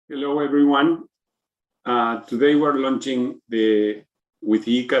Hello, everyone. Today we're launching with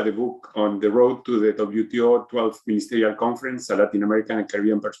ICA the book on the road to the WTO 12th Ministerial Conference, a Latin American and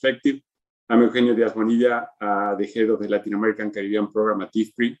Caribbean perspective. I'm Eugenio Diaz Bonilla, the head of the Latin American Caribbean program at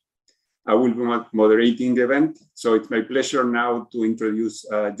IFPRI. I will be moderating the event, so it's my pleasure now to introduce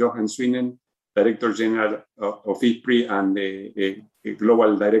Johan Swinnen, Director General of IFPRI and the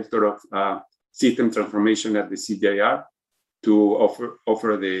Global Director of System Transformation at the CGIAR, to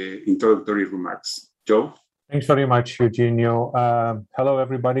offer the introductory remarks. Joe? Thanks very much, Eugenio. Hello,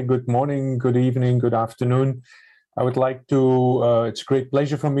 everybody. Good morning, good evening, good afternoon. I would like to, it's a great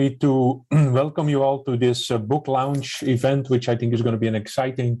pleasure for me to welcome you all to this book launch event, which I think is going to be an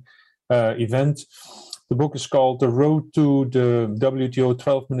exciting event. The book is called The Road to the WTO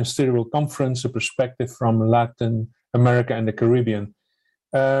 12th Ministerial Conference, A Perspective from Latin America and the Caribbean.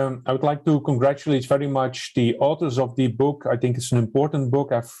 I would like to congratulate very much the authors of the book. I think it's an important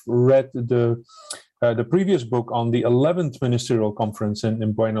book. I've read the previous book on the 11th Ministerial Conference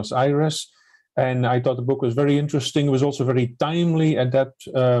in Buenos Aires, and I thought the book was very interesting. It was also very timely at that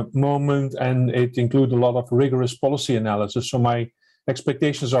moment, and it included a lot of rigorous policy analysis. So my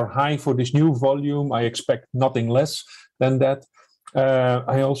expectations are high for this new volume. I expect nothing less than that.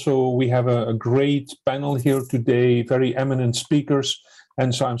 We have a great panel here today, very eminent speakers.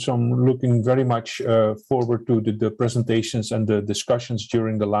 And so I'm looking very much forward to the presentations and the discussions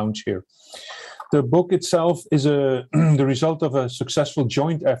during the launch here. The book itself is the result of a successful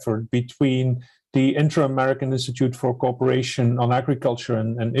joint effort between the Inter-American Institute for Cooperation on Agriculture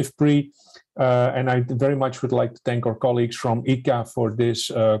and IFPRI. And I very much would like to thank our colleagues from ICA for this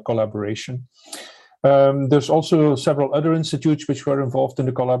collaboration. There's also several other institutes which were involved in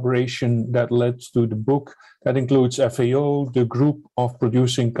the collaboration that led to the book. That includes FAO, the Group of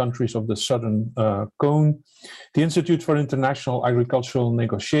Producing Countries of the Southern Cone, the Institute for International Agricultural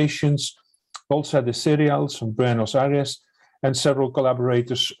Negotiations, Bolsa de Cereals from Buenos Aires, and several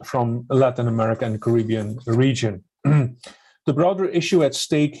collaborators from Latin America and the Caribbean region. The broader issue at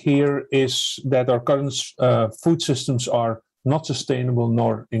stake here is that our current food systems are not sustainable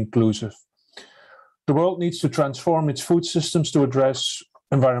nor inclusive. The world needs to transform its food systems to address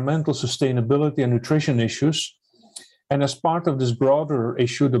environmental sustainability and nutrition issues. And as part of this broader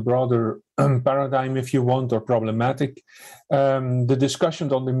issue, the broader paradigm, if you want, or problematic, the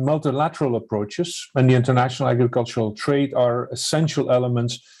discussions on the multilateral approaches and the international agricultural trade are essential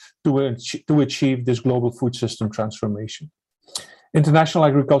elements to achieve this global food system transformation. International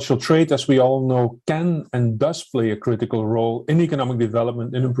agricultural trade, as we all know, can and does play a critical role in economic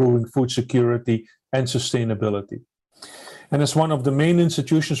development, in improving food security and sustainability. And as one of the main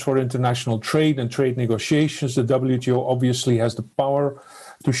institutions for international trade and trade negotiations, the WTO obviously has the power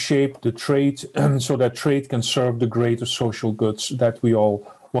to shape the trade so that trade can serve the greater social goods that we all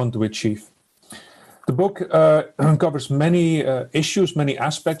want to achieve. The book covers many issues, many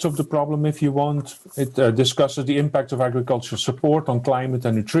aspects of the problem, if you want. It discusses the impact of agricultural support on climate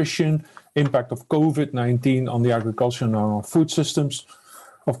and nutrition, impact of COVID-19 on the agriculture and our food systems.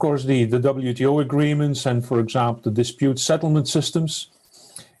 Of course, the WTO agreements and, for example, the dispute settlement systems.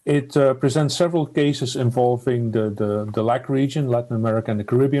 It presents several cases involving the LAC region, Latin America and the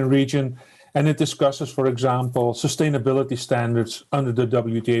Caribbean region, and it discusses, for example, sustainability standards under the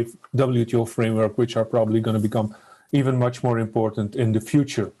WTO framework, which are probably going to become even much more important in the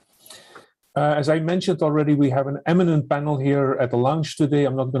future. As I mentioned already, we have an eminent panel here at the launch today.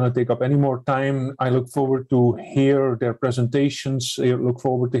 I'm not going to take up any more time. I look forward to hear their presentations. I look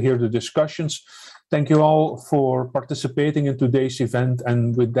forward to hear the discussions. Thank you all for participating in today's event.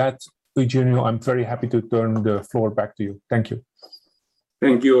 And with that, Eugenio, I'm very happy to turn the floor back to you. Thank you.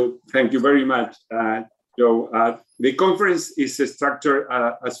 Thank you. Thank you very much, Joe. The conference is structured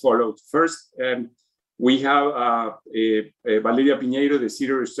as follows. First, we have Valeria Piñeiro, the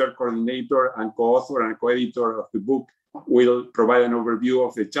Senior Research Coordinator and co-author and co-editor of the book, will provide an overview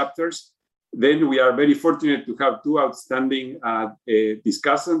of the chapters. Then we are very fortunate to have two outstanding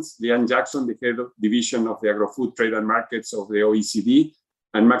discussants, Leanne Jackson, the head of division of the Agro-Food Trade and Markets of the OECD,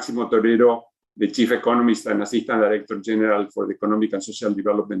 and Máximo Torero, the Chief Economist and Assistant Director General for the Economic and Social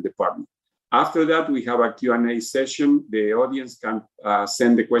Development Department. After that, we have a Q&A session. The audience can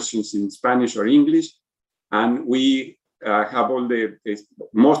send the questions in Spanish or English. And we have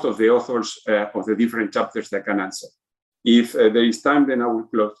most of the authors of the different chapters that can answer. If there is time, then I will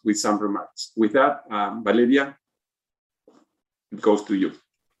close with some remarks. With that, Valeria, it goes to you.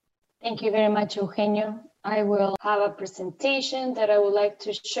 Thank you very much, Eugenio. I will have a presentation that I would like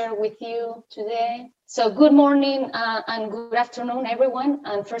to share with you today. So good morning and good afternoon, everyone.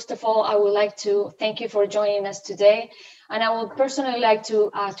 And first of all, I would like to thank you for joining us today. And I would personally like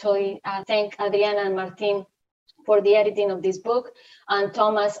to actually thank Adriana and Martin for the editing of this book, and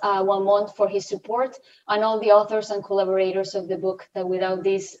Thomas Walmont for his support, and all the authors and collaborators of the book, that without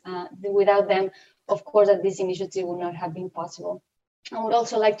them, of course, that this initiative would not have been possible. I would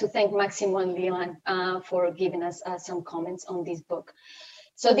also like to thank Maximo and Leon for giving us some comments on this book.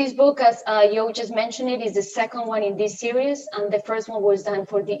 So this book, as Yo just mentioned, it is the second one in this series, and the first one was done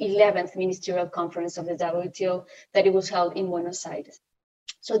for the 11th Ministerial Conference of the WTO that it was held in Buenos Aires.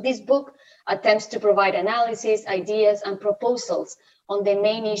 So this book attempts to provide analysis, ideas, and proposals on the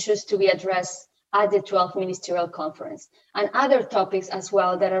main issues to be addressed at the 12th Ministerial Conference, and other topics as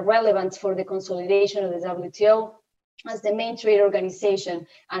well that are relevant for the consolidation of the WTO as the main trade organization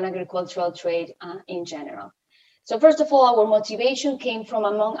and agricultural trade in general. So first of all, our motivation came from,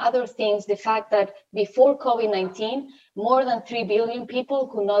 among other things, the fact that before COVID-19, more than 3 billion people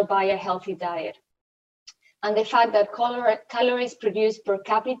could not buy a healthy diet. And the fact that calories produced per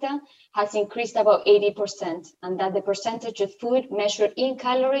capita has increased about 80%, and that the percentage of food measured in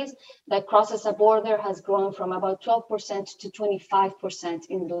calories that crosses a border has grown from about 12% to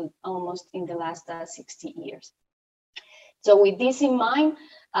 25% almost in the last 60 years. So with this in mind,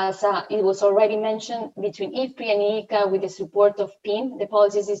 as it was already mentioned, between IFPRI and IICA, with the support of PIM, the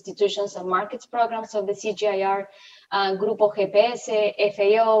Policies, Institutions and Markets Programs of the CGIAR, Grupo GPS,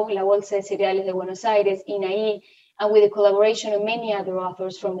 FAO, La Bolsa de Cereales de Buenos Aires, INAI, and with the collaboration of many other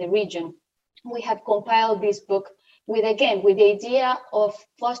authors from the region, we have compiled this book with the idea of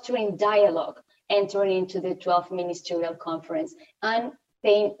fostering dialogue entering into the 12th Ministerial Conference and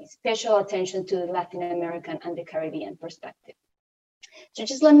paying special attention to the Latin American and the Caribbean perspective. So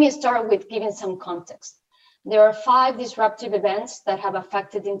just let me start with giving some context. There are 5 disruptive events that have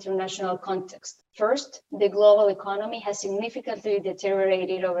affected the international context. First, the global economy has significantly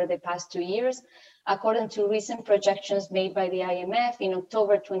deteriorated over the past 2 years. According to recent projections made by the IMF in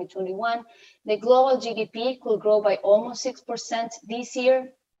October 2021, the global GDP could grow by almost 6% this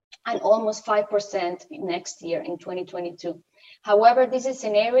year and almost 5% next year in 2022. However, this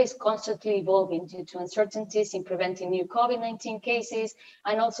scenario is constantly evolving due to uncertainties in preventing new COVID-19 cases,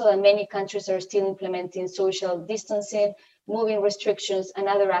 and also that many countries are still implementing social distancing, moving restrictions, and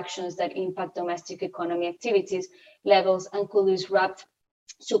other actions that impact domestic economy activities levels and could disrupt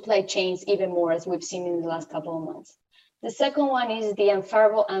supply chains even more, as we've seen in the last couple of months. The second one is the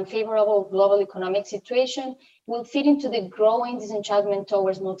unfavorable global economic situation will feed into the growing disenchantment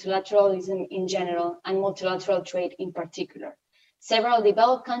towards multilateralism in general and multilateral trade in particular. Several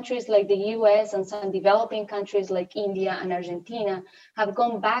developed countries like the US and some developing countries like India and Argentina have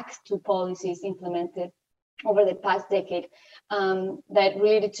gone back to policies implemented over the past decade that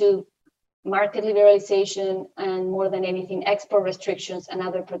related to market liberalization and, more than anything, export restrictions and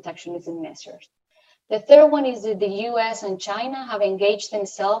other protectionism measures. The third one is that the US and China have engaged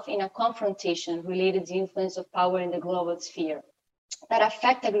themselves in a confrontation related to the influence of power in the global sphere that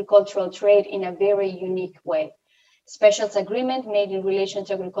affect agricultural trade in a very unique way. Special agreement made in relation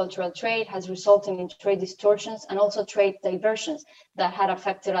to agricultural trade has resulted in trade distortions and also trade diversions that had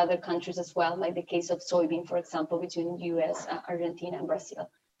affected other countries as well, like the case of soybean, for example, between US, Argentina, and Brazil.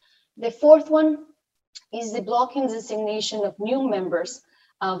 The fourth one is the blocking designation of new members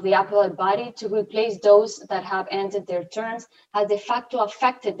of the appellate body to replace those that have ended their terms has de facto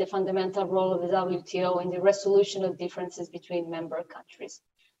affected the fundamental role of the WTO in the resolution of differences between member countries.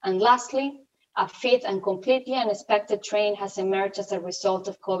 And lastly, a fifth and completely unexpected trend has emerged as a result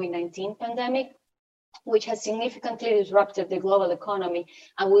of COVID-19 pandemic, which has significantly disrupted the global economy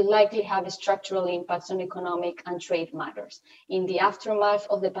and will likely have structural impacts on economic and trade matters. In the aftermath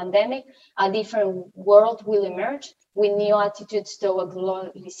of the pandemic, a different world will emerge with new attitudes toward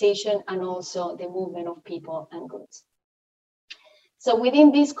globalization and also the movement of people and goods. So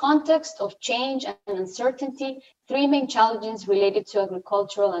within this context of change and uncertainty, 3 main challenges related to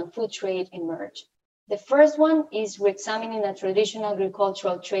agricultural and food trade emerge. The first one is re-examining the traditional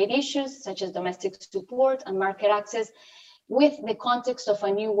agricultural trade issues, such as domestic support and market access, with the context of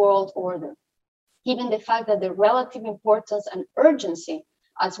a new world order, given the fact that the relative importance and urgency,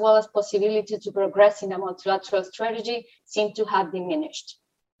 as well as possibility to progress in a multilateral strategy, seem to have diminished.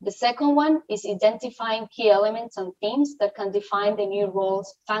 The second one is identifying key elements and themes that can define the new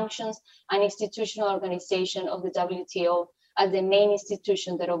roles, functions, and institutional organization of the WTO as the main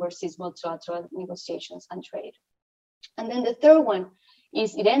institution that oversees multilateral negotiations and trade. And then the third one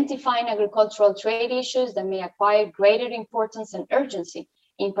is identifying agricultural trade issues that may acquire greater importance and urgency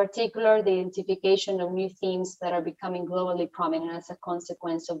in particular, the identification of new themes that are becoming globally prominent as a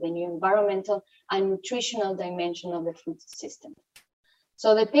consequence of the new environmental and nutritional dimension of the food system.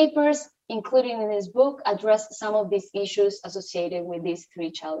 So the papers included in this book address some of these issues associated with these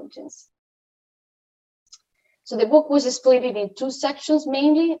three challenges. So the book was split in two sections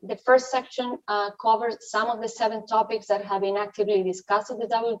mainly. The first section covered some of the 7 topics that have been actively discussed at the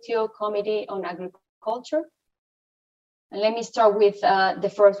WTO Committee on Agriculture. And let me start with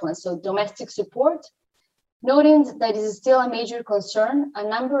the first one, so domestic support. Noting that it is still a major concern, a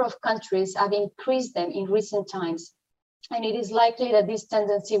number of countries have increased them in recent times. And it is likely that this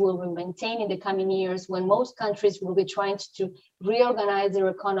tendency will be maintained in the coming years when most countries will be trying to reorganize their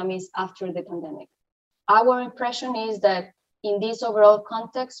economies after the pandemic. Our impression is that in this overall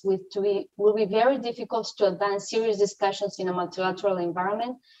context, will be very difficult to advance serious discussions in a multilateral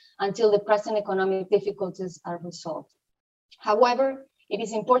environment until the present economic difficulties are resolved. However, it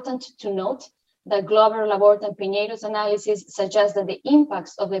is important to note that Glover, Laborde, and Piñeiro's analysis suggests that the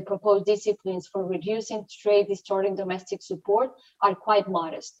impacts of the proposed disciplines for reducing trade distorting domestic support are quite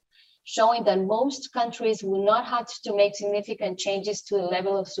modest, showing that most countries will not have to make significant changes to the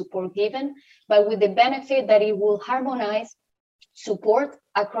level of support given, but with the benefit that it will harmonize support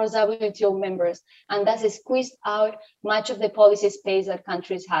across WTO members, and thus squeeze out much of the policy space that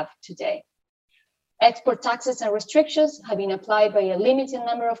countries have today. Export taxes and restrictions have been applied by a limited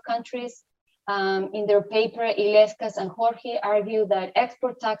number of countries. In their paper, Illescas and Jorge argue that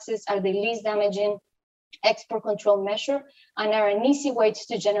export taxes are the least damaging export control measure and are an easy way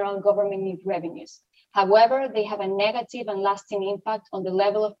to generate government revenues. However, they have a negative and lasting impact on the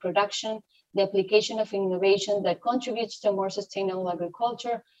level of production, the application of innovation that contributes to a more sustainable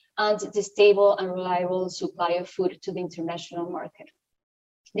agriculture, and the stable and reliable supply of food to the international market.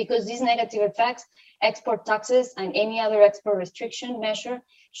 Because these negative effects, export taxes and any other export restriction measure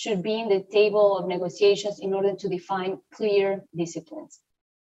should be in the table of negotiations in order to define clear disciplines.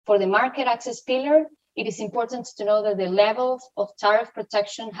 For the market access pillar, it is important to know that the levels of tariff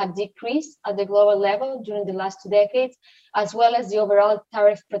protection have decreased at the global level during the last 2 decades, as well as the overall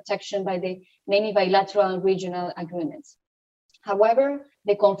tariff protection by the many bilateral and regional agreements. However,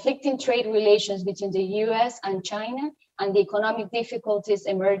 the conflicting trade relations between the US and China and the economic difficulties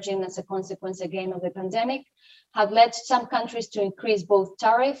emerging as a consequence again of the pandemic have led some countries to increase both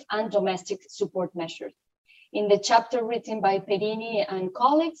tariff and domestic support measures. In the chapter written by Perini and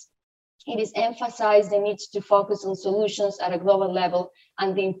colleagues, it is emphasized the need to focus on solutions at a global level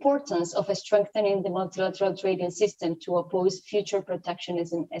and the importance of strengthening the multilateral trading system to oppose future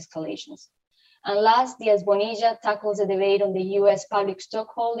protectionism escalations. And last, Diaz Bonilla tackles the debate on the US public stock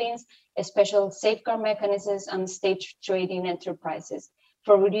holdings, special safeguard mechanisms, and state trading enterprises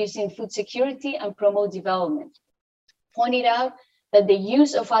for reducing food security and promote development, pointed out that the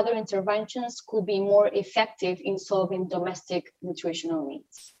use of other interventions could be more effective in solving domestic nutritional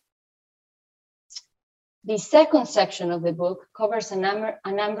needs. The second section of the book covers a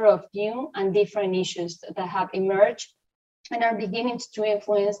number of new and different issues that have emerged and are beginning to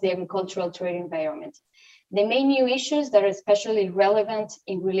influence the agricultural trade environment. The main new issues that are especially relevant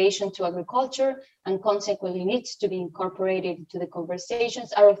in relation to agriculture and consequently needs to be incorporated into the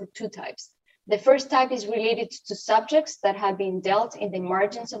conversations are of the 2 types. The first type is related to subjects that have been dealt in the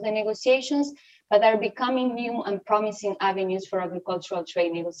margins of the negotiations, but are becoming new and promising avenues for agricultural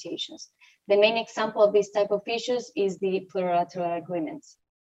trade negotiations. The main example of this type of issues is the plurilateral agreements.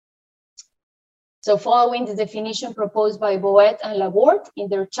 So following the definition proposed by Boet and Laborde in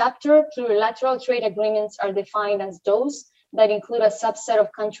their chapter, plurilateral trade agreements are defined as those that include a subset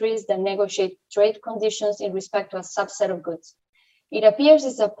of countries that negotiate trade conditions in respect to a subset of goods. It appears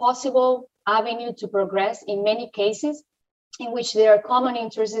as a possible avenue to progress in many cases in which there are common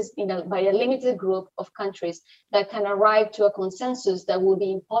interests by a limited group of countries that can arrive to a consensus that will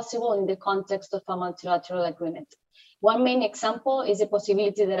be impossible in the context of a multilateral agreement. One main example is the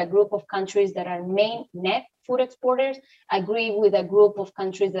possibility that a group of countries that are main net food exporters agree with a group of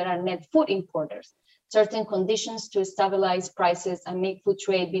countries that are net food importers, certain conditions to stabilize prices and make food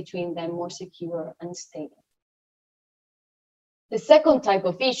trade between them more secure and stable. The second type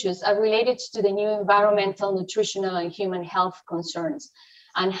of issues are related to the new environmental, nutritional, and human health concerns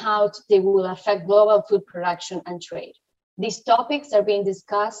and how they will affect global food production and trade. These topics are being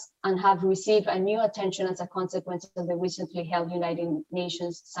discussed and have received a new attention as a consequence of the recently held United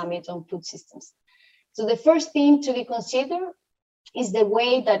Nations Summit on Food Systems. So the first thing to be considered is the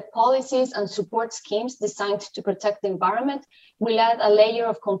way that policies and support schemes designed to protect the environment will add a layer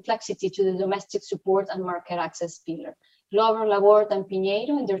of complexity to the domestic support and market access pillar. Glover, Laborde, and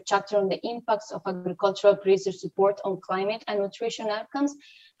Pinheiro, in their chapter on the impacts of agricultural producer support on climate and nutrition outcomes,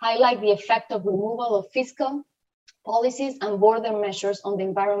 highlight the effect of removal of fiscal policies and border measures on the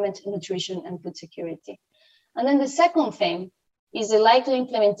environment, nutrition, and food security. And then the second theme is the likely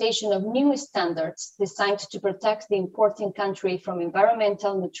implementation of new standards designed to protect the importing country from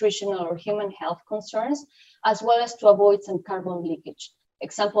environmental, nutritional, or human health concerns, as well as to avoid some carbon leakage.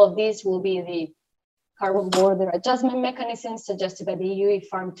 Example of this will be the carbon border adjustment mechanisms suggested by the EU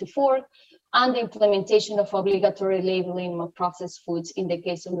Farm to Fork, and the implementation of obligatory labeling of processed foods in the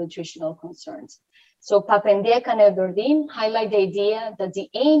case of nutritional concerns. So Papendiek and Everdeen highlight the idea that the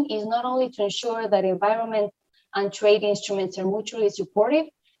aim is not only to ensure that environment and trade instruments are mutually supportive,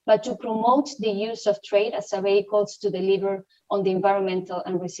 but to promote the use of trade as a vehicle to deliver on the environmental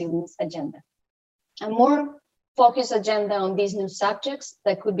and resilience agenda. A more focused agenda on these new subjects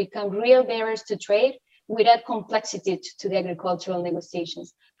that could become real barriers to trade would add complexity to the agricultural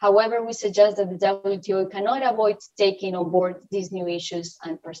negotiations. However, we suggest that the WTO cannot avoid taking on board these new issues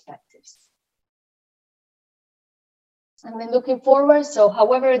and perspectives. And then looking forward, so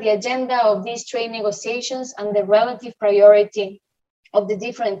however, the agenda of these trade negotiations and the relative priority of the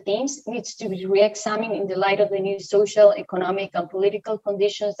different themes needs to be re-examined in the light of the new social, economic, and political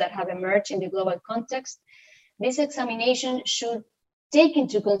conditions that have emerged in the global context. This examination should take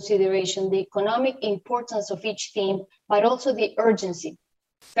into consideration the economic importance of each theme, but also the urgency,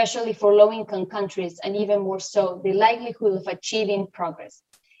 especially for low-income countries, and even more so, the likelihood of achieving progress.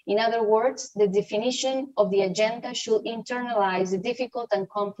 In other words, the definition of the agenda should internalize the difficult and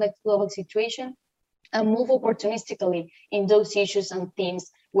complex global situation and move opportunistically in those issues and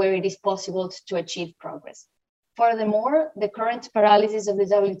themes where it is possible to achieve progress. Furthermore, the current paralysis of the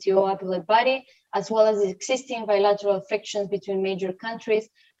WTO appellate body, as well as the existing bilateral frictions between major countries,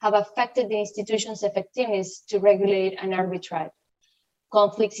 have affected the institution's effectiveness to regulate and arbitrate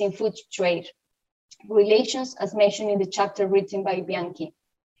conflicts in food trade relations, as mentioned in the chapter written by Bianchi.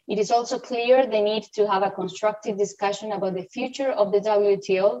 It is also clear the need to have a constructive discussion about the future of the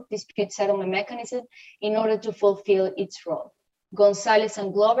WTO dispute settlement mechanism in order to fulfill its role. Gonzalez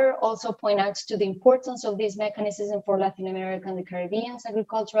and Glover also point out to the importance of this mechanism for Latin America and the Caribbean's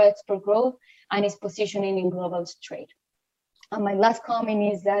agricultural export growth and its positioning in global trade. And my last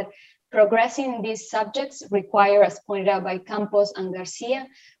comment is that progressing in these subjects require, as pointed out by Campos and Garcia,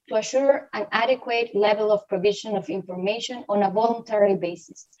 to assure an adequate level of provision of information on a voluntary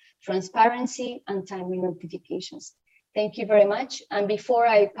basis, transparency, and timely notifications. Thank you very much. And before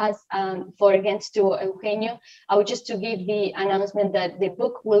I pass to Eugenio, I would just to give the announcement that the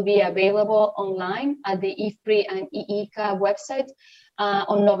book will be available online at the IFPRI and IICA website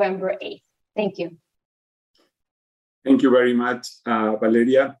on November 8th. Thank you. Thank you very much,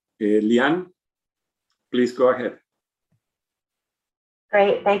 Valeria. Lian, please go ahead.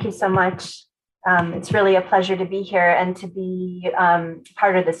 Great, thank you so much. It's really a pleasure to be here and to be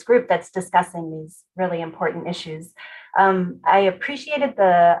part of this group that's discussing these really important issues. I appreciated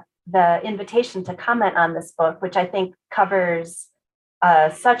the invitation to comment on this book, which I think covers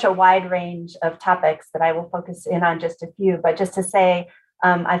such a wide range of topics that I will focus in on just a few, but just to say,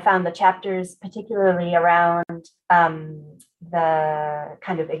 I found the chapters particularly around the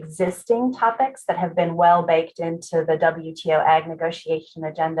kind of existing topics that have been well baked into the WTO ag negotiation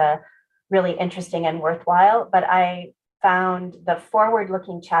agenda really interesting and worthwhile. But I found the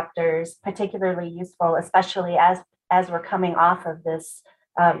forward-looking chapters particularly useful, especially as we're coming off of this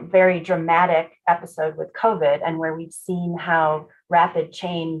very dramatic episode with COVID, and where we've seen how rapid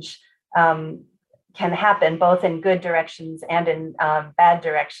change can happen both in good directions and in bad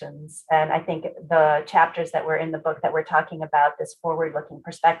directions. And I think the chapters that were in the book that we're talking about this forward-looking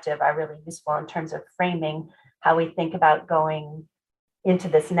perspective are really useful in terms of framing how we think about going into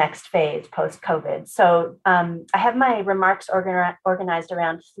this next phase post-COVID. So I have my remarks organized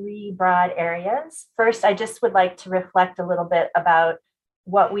around three broad areas. First, I just would like to reflect a little bit about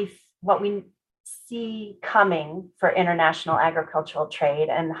what we see coming for international agricultural trade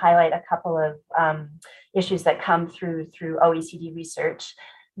and highlight a couple of issues that come through OECD research.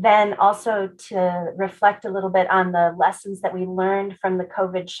 Then also to reflect a little bit on the lessons that we learned from the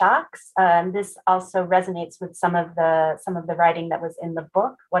COVID shocks. This also resonates with some of the writing that was in the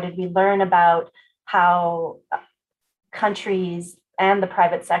book. What did we learn about how countries and the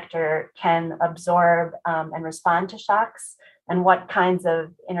private sector can absorb and respond to shocks, and what kinds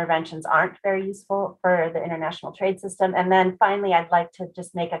of interventions aren't very useful for the international trade system? And then finally, I'd like to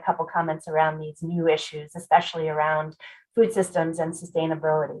just make a couple comments around these new issues, especially around food systems and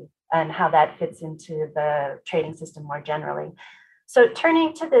sustainability and how that fits into the trading system more generally. So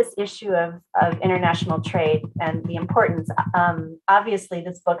turning to this issue of international trade and the importance, obviously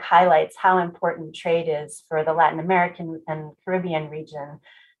this book highlights how important trade is for the Latin American and Caribbean region,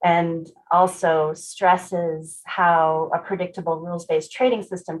 and also stresses how a predictable rules-based trading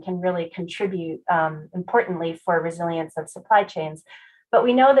system can really contribute importantly for resilience of supply chains. But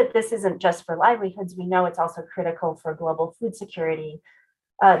we know that this isn't just for livelihoods, we know it's also critical for global food security.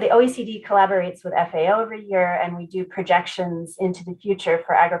 The OECD collaborates with FAO every year, and we do projections into the future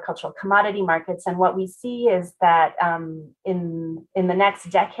for agricultural commodity markets. And what we see is that in the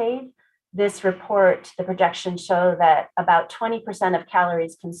next decade, this report, the projections show that about 20% of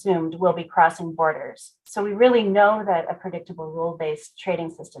calories consumed will be crossing borders. So we really know that a predictable rule-based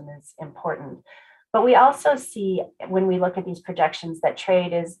trading system is important. But we also see, when we look at these projections, that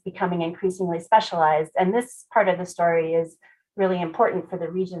trade is becoming increasingly specialized. And this part of the story is really important for the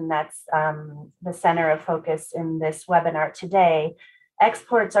region that's the center of focus in this webinar today.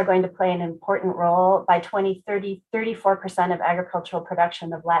 Exports are going to play an important role. By 2030, 34% of agricultural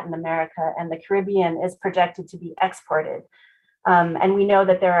production of Latin America and the Caribbean is projected to be exported. And we know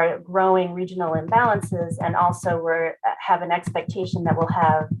that there are growing regional imbalances, and also we have an expectation that we'll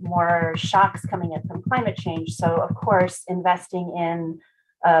have more shocks coming in from climate change. So of course, investing in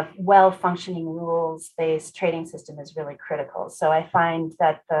a well-functioning rules-based trading system is really critical. So I find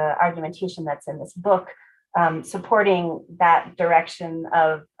that the argumentation that's in this book supporting that direction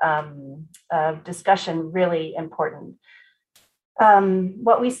of discussion really important.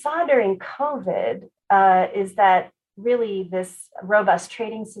 What we saw during COVID is that really this robust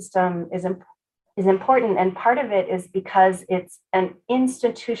trading system is important, and part of it is because it's an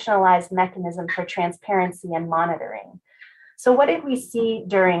institutionalized mechanism for transparency and monitoring. So what did we see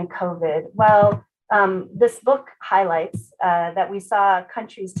during COVID? Well, this book highlights that we saw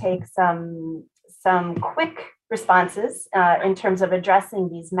countries take some quick responses in terms of addressing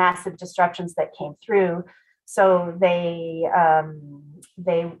these massive disruptions that came through. So they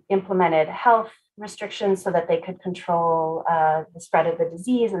implemented health restrictions so that they could control the spread of the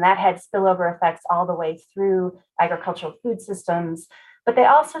disease, and that had spillover effects all the way through agricultural food systems. But they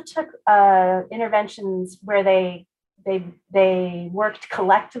also took interventions where they worked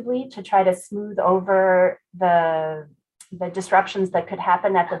collectively to try to smooth over the disruptions that could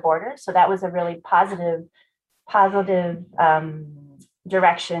happen at the border. So that was a really positive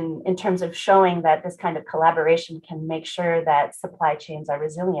direction in terms of showing that this kind of collaboration can make sure that supply chains are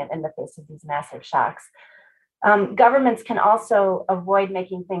resilient in the face of these massive shocks. Governments can also avoid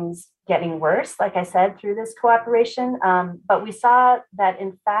making things getting worse, like I said, through this cooperation. But we saw that,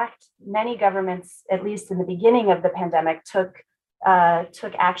 in fact, many governments, at least in the beginning of the pandemic, took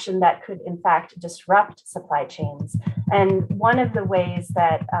action that could, in fact, disrupt supply chains. And one of the ways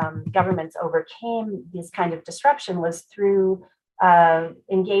that governments overcame this kind of disruption was through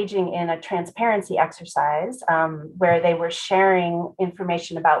engaging in a transparency exercise where they were sharing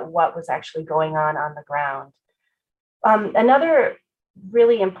information about what was actually going on the ground. Another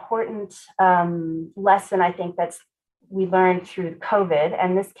really important lesson, I think, we learned through COVID,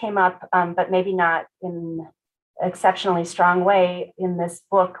 and this came up, but maybe not in an exceptionally strong way in this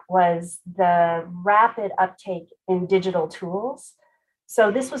book, was the rapid uptake in digital tools. So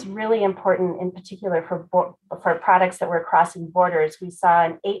this was really important, in particular for products that were crossing borders. We saw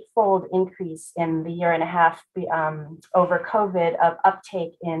an 8-fold increase in the year and a half over COVID of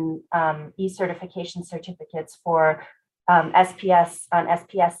uptake in e-certification certificates for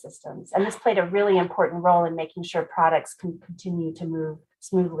SPS systems. And this played a really important role in making sure products can continue to move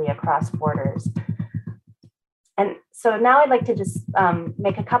smoothly across borders. And so now I'd like to just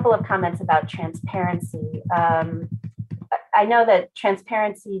make a couple of comments about transparency. I know that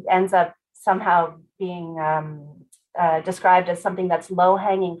transparency ends up somehow being described as something that's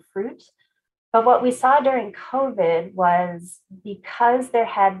low-hanging fruit. But what we saw during COVID was, because there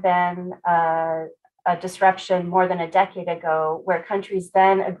had been a disruption more than a decade ago, where countries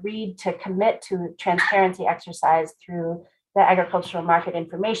then agreed to commit to a transparency exercise through the agricultural market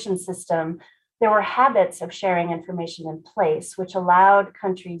information system, there were habits of sharing information in place, which allowed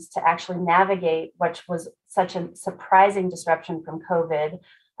countries to actually navigate what was such a surprising disruption from COVID.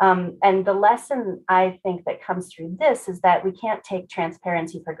 And the lesson, I think, that comes through this is that we can't take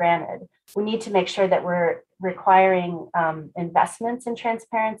transparency for granted. We need to make sure that we're requiring investments in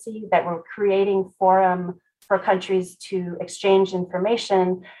transparency, that we're creating forum for countries to exchange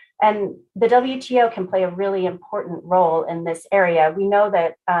information. And the WTO can play a really important role in this area. We know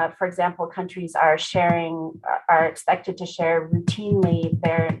that, for example, countries are expected to share routinely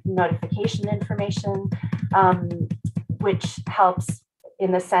their notification information, which helps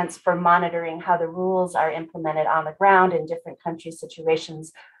in the sense for monitoring how the rules are implemented on the ground in different country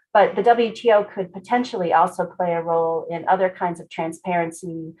situations. But the WTO could potentially also play a role in other kinds of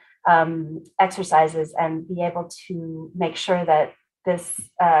transparency exercises and be able to make sure that this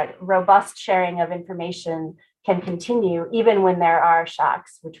robust sharing of information can continue even when there are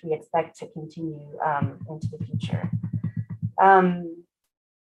shocks, which we expect to continue into the future.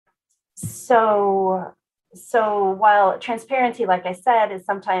 So while transparency, like I said, is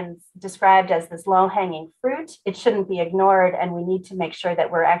sometimes described as this low-hanging fruit, it shouldn't be ignored, and we need to make sure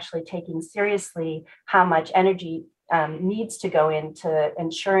that we're actually taking seriously how much energy needs to go into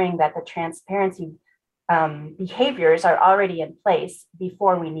ensuring that the transparency behaviors are already in place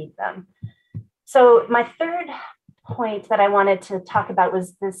before we need them. So my third point that I wanted to talk about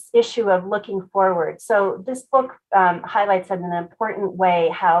was this issue of looking forward. So this book highlights in an important way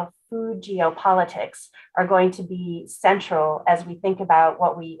how food geopolitics are going to be central as we think about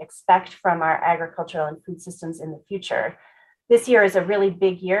what we expect from our agricultural and food systems in the future. This year is a really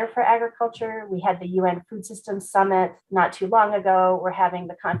big year for agriculture. We had the UN Food Systems Summit not too long ago. We're having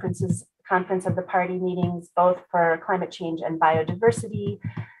the Conference of the Party meetings, both for climate change and biodiversity.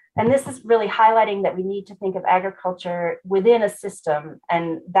 And this is really highlighting that we need to think of agriculture within a system,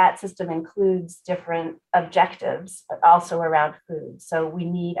 and that system includes different objectives, but also around food. So we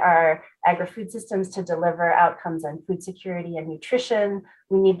need our agri-food systems to deliver outcomes on food security and nutrition.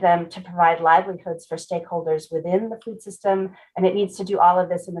 We need them to provide livelihoods for stakeholders within the food system, and it needs to do all of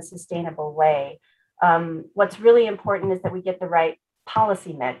this in a sustainable way. What's really important is that we get the right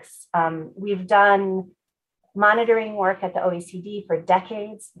policy mix. We've done monitoring work at the OECD for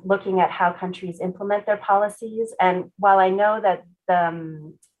decades, looking at how countries implement their policies. And while I know that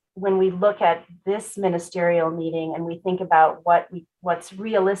when we look at this ministerial meeting and we think about what's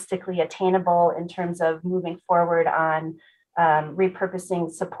realistically attainable in terms of moving forward on repurposing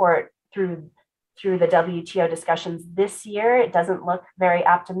support through the WTO discussions this year, it doesn't look very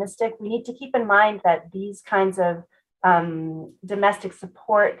optimistic. We need to keep in mind that these kinds of domestic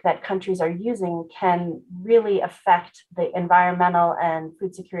support that countries are using can really affect the environmental and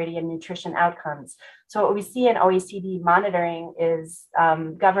food security and nutrition outcomes. So what we see in OECD monitoring is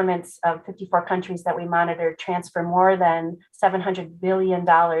governments of 54 countries that we monitor transfer more than $700 billion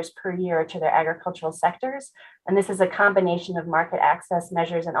per year to their agricultural sectors. And this is a combination of market access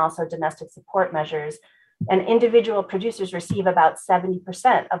measures and also domestic support measures. And individual producers receive about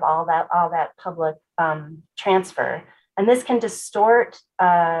 70% of all that public transfer. And this can distort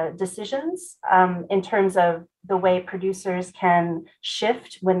decisions in terms of the way producers can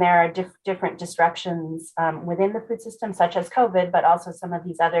shift when there are different disruptions within the food system, such as COVID, but also some of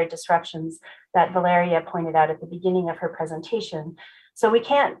these other disruptions that Valeria pointed out at the beginning of her presentation. So we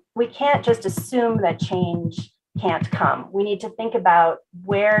can't just assume that change can't come. We need to think about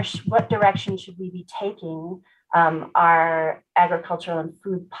what direction should we be taking our agricultural and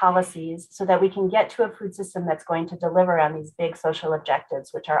food policies so that we can get to a food system that's going to deliver on these big social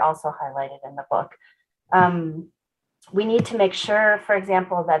objectives, which are also highlighted in the book. We need to make sure, for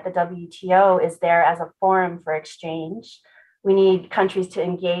example, that the WTO is there as a forum for exchange. We need countries to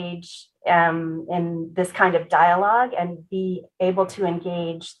engage in this kind of dialogue and be able to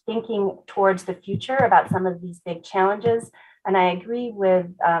engage thinking towards the future about some of these big challenges. And I agree with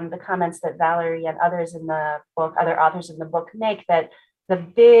the comments that Valerie and others in the book, other authors in the book make, that the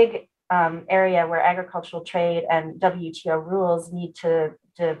big area where agricultural trade and WTO rules need to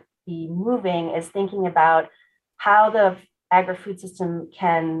be moving is thinking about how the agri-food system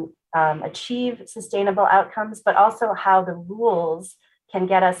can achieve sustainable outcomes, but also how the rules can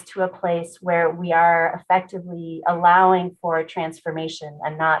get us to a place where we are effectively allowing for transformation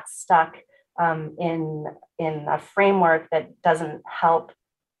and not stuck in a framework that doesn't help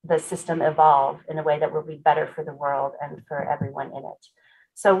the system evolve in a way that will be better for the world and for everyone in it.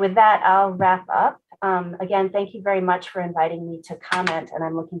 So with that, I'll wrap up. Again, thank you very much for inviting me to comment, and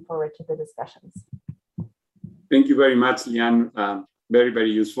I'm looking forward to the discussions. Thank you very much, Lian. Very,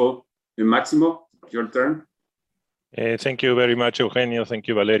 very useful. And Maximo, your turn. Thank you very much, Eugenio. Thank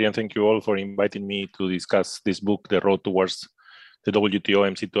you, Valeria, and thank you all for inviting me to discuss this book, The Road Towards the WTO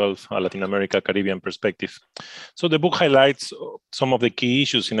MC12, a Latin America Caribbean Perspective. So the book highlights some of the key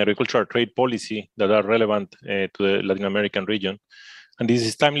issues in agricultural trade policy that are relevant to the Latin American region. And this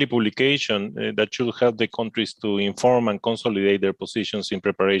is timely publication that should help the countries to inform and consolidate their positions in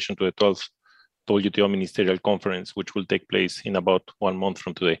preparation to the 12th WTO Ministerial Conference, which will take place in about 1 month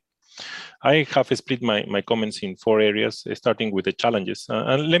from today. I have split my comments in 4 areas, starting with the challenges.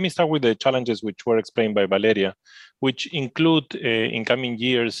 And let me start with the challenges which were explained by Valeria, which include in coming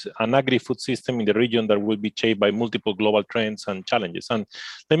years an agri-food system in the region that will be shaped by multiple global trends and challenges. And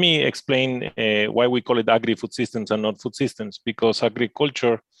let me explain why we call it agri-food systems and not food systems, because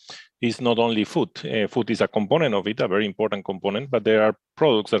agriculture is not only food. Food is a component of it, a very important component, but there are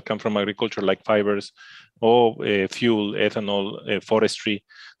products that come from agriculture like fibers or fuel, ethanol, forestry,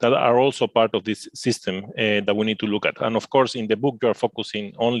 that are also part of this system that we need to look at. And of course, in the book, you are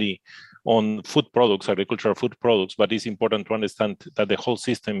focusing only on food products, agricultural food products, but it's important to understand that the whole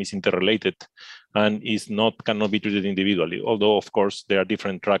system is interrelated and cannot be treated individually, although of course there are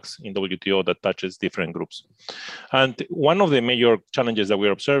different tracks in WTO that touches different groups. And one of the major challenges that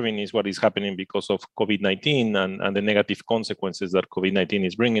we're observing is what is happening because of COVID-19 and the negative consequences that COVID-19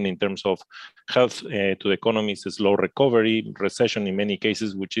 is bringing in terms of health to the economies, slow recovery, recession in many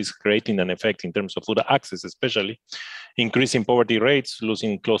cases, which is creating an effect in terms of food access, especially increasing poverty rates,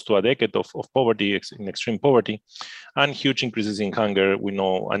 losing close to a decade of poverty, in extreme poverty, and huge increases in hunger. We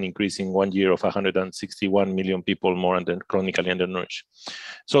know an increase in 1 year of 161 million people more than chronically undernourished.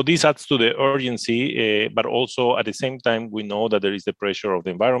 So this adds to the urgency, but also at the same time, we know that there is the pressure of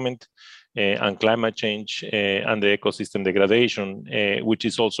the environment and climate change and the ecosystem degradation, which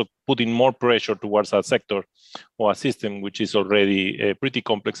is also putting more pressure towards a sector or a system which is already pretty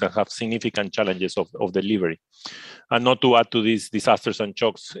complex and have significant challenges of delivery. And not to add to these disasters and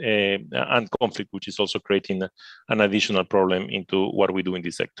shocks and conflict, which is also creating an additional problem into what we do in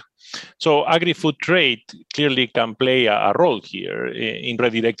this sector. So agri-food trade clearly can play a role here in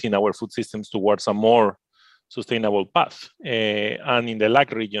redirecting our food systems towards a more sustainable path. And in the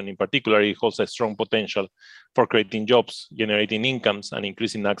LAC region in particular, it holds a strong potential for creating jobs, generating incomes, and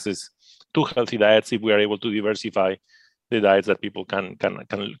increasing access to healthy diets if we are able to diversify the diets that people can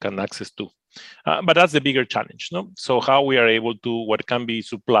access to. But that's the bigger challenge, no? So how we are able to, what can be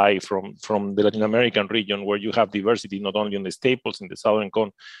supply from the Latin American region where you have diversity, not only in the staples in the Southern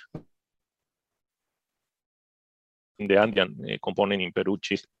Cone, in the Andean component in Peru,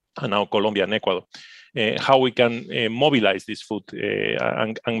 Chile, and now Colombia and Ecuador, how we can mobilize this food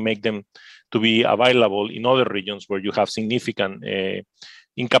and make them to be available in other regions where you have significant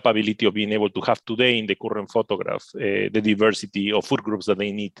incapability of being able to have today in the current photograph, the diversity of food groups that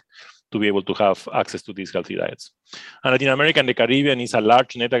they need to be able to have access to these healthy diets. And Latin America and the Caribbean is a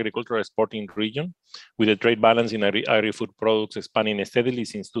large net agricultural exporting region with a trade balance in agri-food products expanding steadily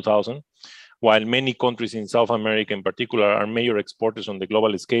since 2000. While many countries in South America in particular are major exporters on the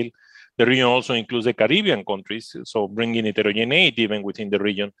global scale, the region also includes the Caribbean countries, so bringing heterogeneity even within the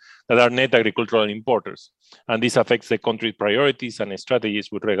region, that are net agricultural importers. And this affects the country's priorities and strategies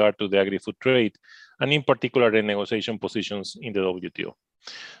with regard to the agri-food trade, and in particular the negotiation positions in the WTO.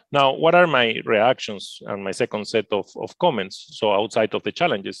 Now, what are my reactions and my second set of comments? So outside of the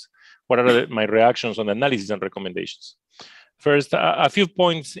challenges, what are my reactions on analysis and recommendations? First, a few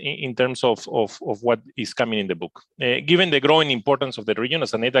points in terms of what is coming in the book. Given the growing importance of the region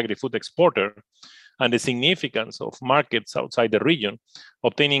as a net agri-food exporter and the significance of markets outside the region,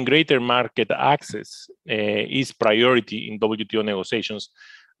 obtaining greater market access is priority in WTO negotiations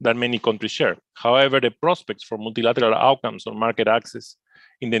that many countries share. However, the prospects for multilateral outcomes on market access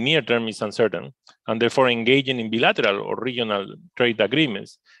in the near term is uncertain, and therefore engaging in bilateral or regional trade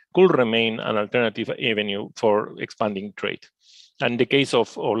agreements could remain an alternative avenue for expanding trade. And in the case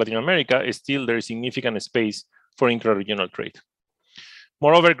of Latin America, still there is significant space for intra-regional trade.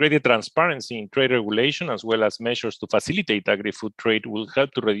 Moreover, greater transparency in trade regulation, as well as measures to facilitate agri-food trade, will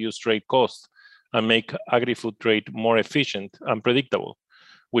help to reduce trade costs and make agri-food trade more efficient and predictable,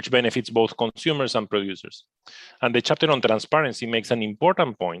 which benefits both consumers and producers. And the chapter on transparency makes an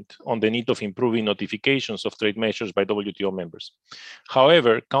important point on the need of improving notifications of trade measures by WTO members.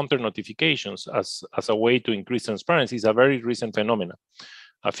 However, counter notifications as a way to increase transparency is a very recent phenomenon.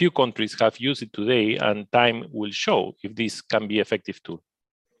 A few countries have used it today, and time will show if this can be effective too.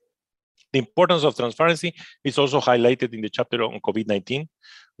 The importance of transparency is also highlighted in the chapter on COVID-19,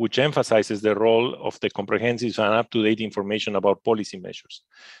 which emphasizes the role of the comprehensive and up-to-date information about policy measures.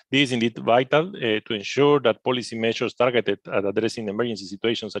 This is indeed vital to ensure that policy measures targeted at addressing emergency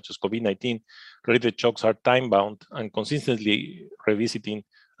situations such as COVID-19 related shocks are time-bound and consistently revisiting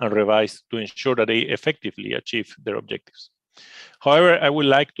and revised to ensure that they effectively achieve their objectives. However, I would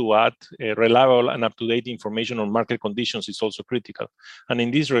like to add reliable and up-to-date information on market conditions is also critical. And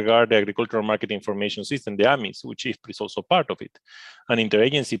in this regard, the Agricultural Market Information System, the AMIS, which IFPRI is also part of it, an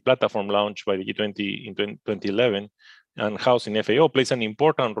interagency platform launched by the G20 in 2011, and housing FAO plays an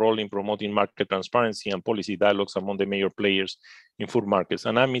important role in promoting market transparency and policy dialogues among the major players in food markets.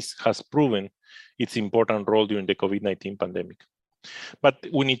 And AMIS has proven its important role during the COVID-19 pandemic. But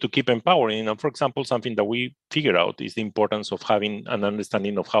we need to keep empowering. And for example, something that we figure out is the importance of having an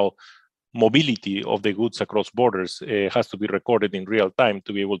understanding of how mobility of the goods across borders has to be recorded in real time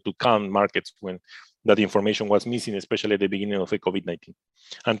to be able to count markets when that information was missing, especially at the beginning of the COVID-19.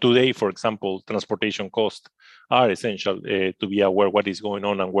 And today, for example, transportation costs are essential to be aware what is going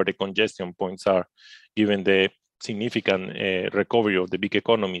on and where the congestion points are, given the significant recovery of the big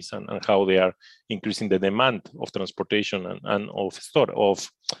economies and how they are increasing the demand of transportation and of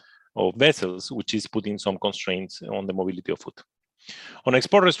vessels, which is putting some constraints on the mobility of food. On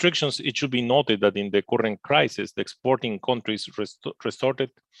export restrictions, it should be noted that in the current crisis, the exporting countries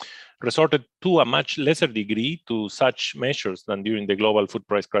resorted to a much lesser degree to such measures than during the global food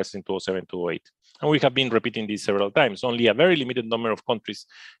price crisis in 2007-2008. And we have been repeating this several times. Only a very limited number of countries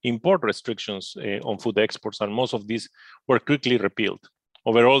import restrictions on food exports, and most of these were quickly repealed.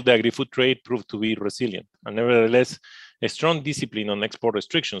 Overall, the agri-food trade proved to be resilient, and nevertheless, a strong discipline on export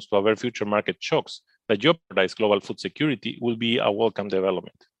restrictions to avert future market shocks that jeopardize global food security will be a welcome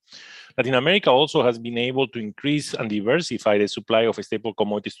development. Latin America also has been able to increase and diversify the supply of staple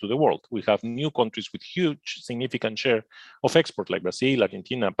commodities to the world. We have new countries with huge, significant share of export like Brazil,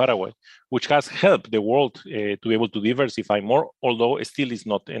 Argentina, Paraguay, which has helped the world to be able to diversify more, although it still is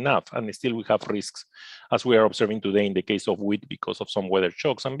not enough. And still we have risks, as we are observing today in the case of wheat because of some weather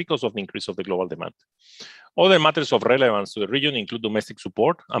shocks and because of the increase of the global demand. Other matters of relevance to the region include domestic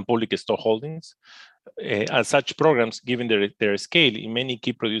support and public stock holdings, as such programs, given their scale in many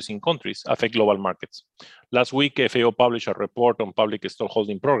key producing countries, affect global markets. Last week, FAO published a report on public stock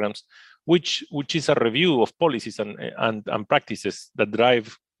holding programs, which is a review of policies and practices that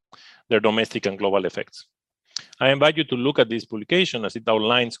drive their domestic and global effects. I invite you to look at this publication as it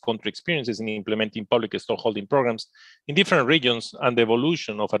outlines country experiences in implementing public stock holding programs in different regions and the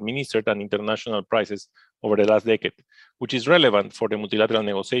evolution of administered and international prices over the last decade, which is relevant for the multilateral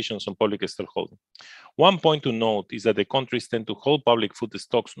negotiations on public stock holding. One point to note is that the countries tend to hold public food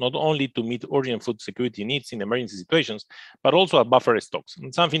stocks not only to meet urgent food security needs in emergency situations, but also as buffer stocks,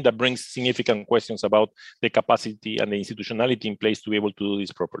 and something that brings significant questions about the capacity and the institutionality in place to be able to do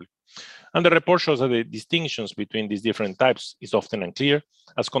this properly. And the report shows that the distinctions between these different types is often unclear,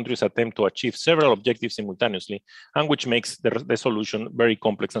 as countries attempt to achieve several objectives simultaneously, and which makes the solution very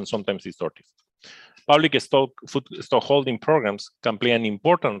complex and sometimes distortive. Public food stock holding programs can play an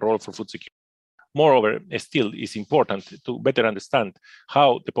important role for food security. Moreover, still is important to better understand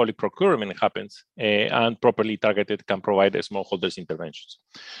how the public procurement happens and properly targeted can provide smallholders interventions.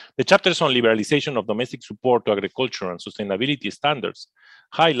 The chapters on liberalization of domestic support to agriculture and sustainability standards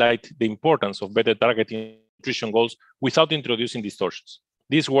highlight the importance of better targeting nutrition goals without introducing distortions.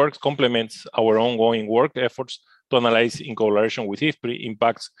 This work complements our ongoing work efforts to analyze, in collaboration with IFPRI,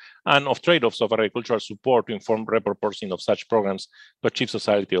 impacts and of trade-offs of agricultural support to inform repurposing of such programs to achieve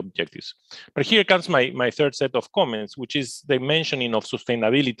society objectives. But here comes my third set of comments, which is the mentioning of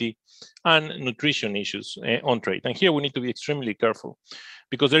sustainability and nutrition issues on trade. And here we need to be extremely careful,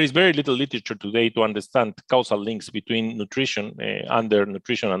 because there is very little literature today to understand causal links between nutrition,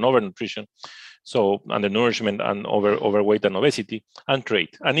 undernutrition and overnutrition, so undernourishment and overweight and obesity, and trade.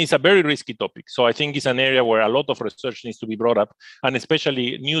 And it's a very risky topic. So I think it's an area where a lot of research needs to be brought up, and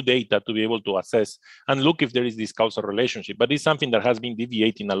especially new data to be able to assess and look if there is this causal relationship. But it's something that has been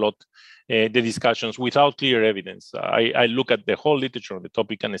deviating a lot, the discussions, without clear evidence. I look at the whole literature on the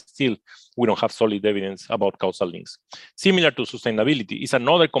topic, and still we don't have solid evidence about causal links. Similar to sustainability, is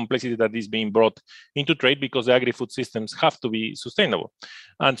another complexity that is being brought into trade because the agri-food systems have to be sustainable.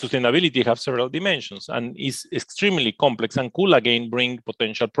 And sustainability have several dimensions and is extremely complex and could again bring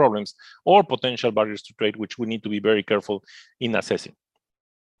potential problems or potential barriers to trade, which we need to be very careful in assessing.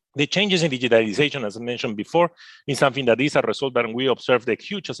 The changes in digitalization, as I mentioned before, is something that is a result, and we observed a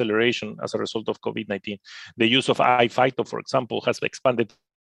huge acceleration as a result of COVID-19. The use of iPhyto, for example, has expanded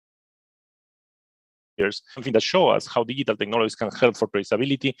years, something that shows us how digital technologies can help for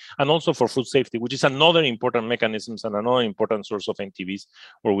traceability and also for food safety, which is another important mechanism and another important source of NTVs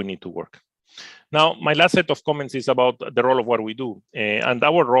where we need to work. Now, my last set of comments is about the role of what we do. And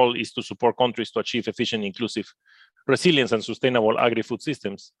our role is to support countries to achieve efficient, inclusive, resilient, and sustainable agri-food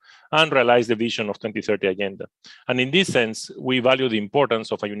systems and realize the vision of 2030 agenda. And in this sense, we value the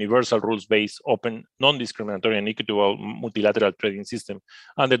importance of a universal rules-based, open, non-discriminatory, and equitable multilateral trading system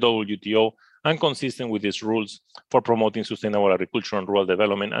and the WTO and consistent with these rules for promoting sustainable agriculture and rural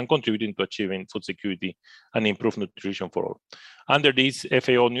development and contributing to achieving food security and improved nutrition for all. Under this,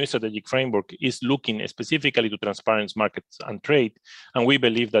 FAO new strategic framework is looking specifically to transparent markets and trade, and we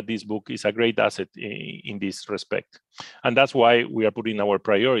believe that this book is a great asset in this respect. And that's why we are putting our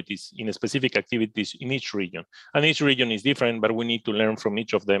priorities in specific activities in each region. And each region is different, but we need to learn from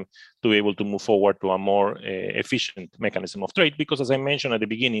each of them to be able to move forward to a more efficient mechanism of trade. Because as I mentioned at the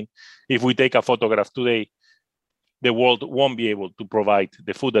beginning, if we take a photograph today, the world won't be able to provide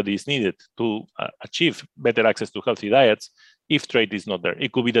the food that is needed to achieve better access to healthy diets if trade is not there.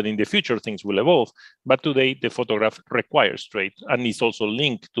 It could be that in the future things will evolve, but today the photograph requires trade and is also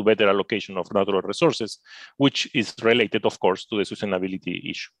linked to better allocation of natural resources, which is related, of course, to the sustainability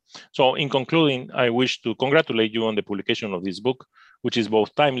issue. So in concluding, I wish to congratulate you on the publication of this book, which is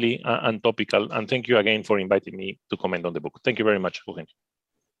both timely and topical. And thank you again for inviting me to comment on the book. Thank you very much, Eugenio.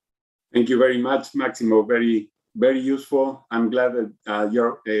 Thank you very much, Maximo. Very useful. I'm glad that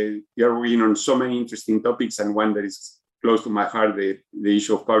you're working on so many interesting topics, and one that is close to my heart, the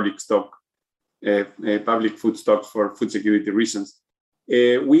issue of public food stocks for food security reasons.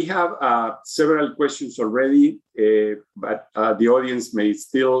 We have several questions already, but the audience may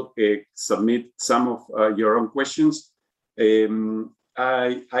still submit some of your own questions.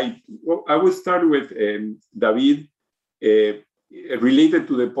 I will start with David, related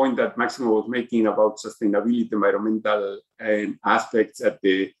to the point that Maximo was making about sustainability, environmental aspects at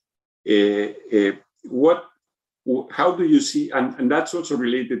the how do you see, and that's also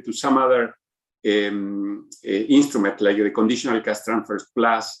related to some other instrument like the conditional cash transfers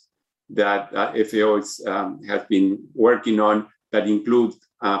plus that FAO has been working on, that include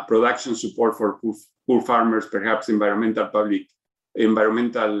production support for poor farmers, perhaps environmental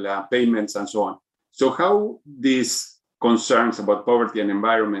payments and so on. So how these concerns about poverty and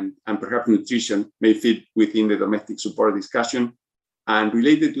environment and perhaps nutrition may fit within the domestic support discussion? And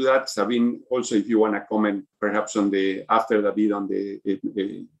related to that, Sabine, also if you want to comment perhaps on after David on the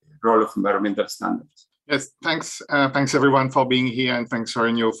role of environmental standards. Yes, thanks. Thanks everyone for being here, and thanks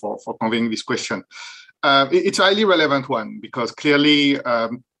Eugenio for convening this question. It's a highly relevant one because clearly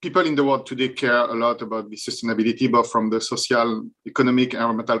people in the world today care a lot about the sustainability, both from the social, economic,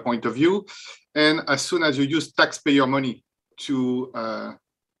 environmental point of view. And as soon as you use taxpayer money to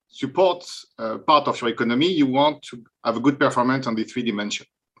support part of your economy, you want to have a good performance on the three dimensions.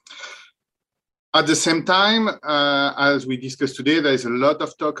 At the same time, as we discussed today, there is a lot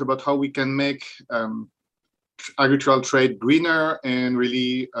of talk about how we can make agricultural trade greener and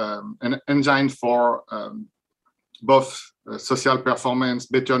really an engine for both social performance,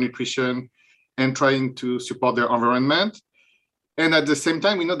 better nutrition, and trying to support the environment. And at the same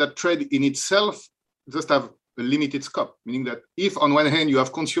time, we know that trade in itself just have a limited scope, meaning that if on one hand you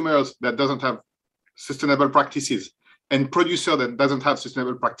have consumers that doesn't have sustainable practices and producer that doesn't have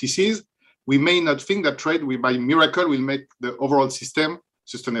sustainable practices, we may not think that trade by miracle will make the overall system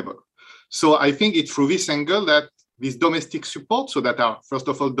sustainable. So I think it's through this angle that this domestic support, so that are first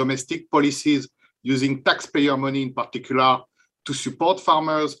of all domestic policies using taxpayer money in particular to support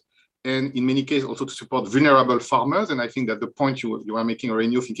farmers, and in many cases also to support vulnerable farmers. And I think that the point you are making,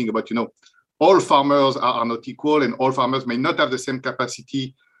 Eugenio, thinking about, all farmers are not equal, and all farmers may not have the same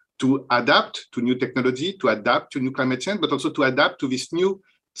capacity to adapt to new technology, to adapt to new climate change, but also to adapt to these new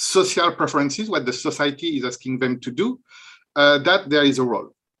social preferences, what the society is asking them to do, that there is a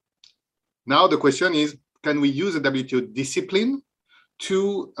role. Now the question is, can we use the WTO discipline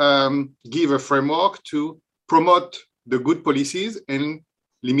to give a framework to promote the good policies and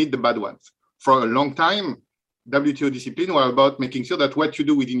limit the bad ones? For a long time, WTO discipline were about making sure that what you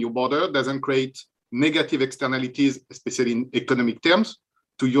do within your border doesn't create negative externalities, especially in economic terms,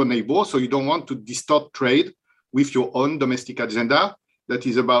 to your neighbor. So you don't want to distort trade with your own domestic agenda that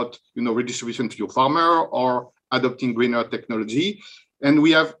is about redistribution to your farmer or adopting greener technology. And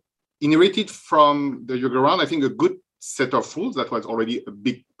we have inherited from the Yoga Round, I think, a good set of rules that was already a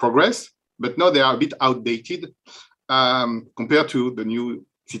big progress, but now they are a bit outdated compared to the new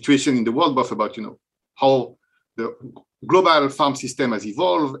situation in the world, both about how the global farm system has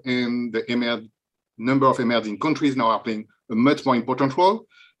evolved, and the number of emerging countries now are playing a much more important role.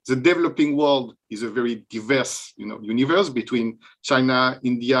 The developing world is a very diverse universe between China,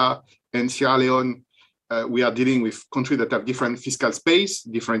 India, and Sierra Leone. We are dealing with countries that have different fiscal space,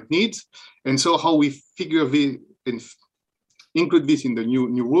 different needs. And so how we figure this and include this in the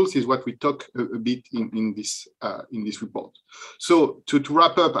new rules is what we talk a bit in this report. So to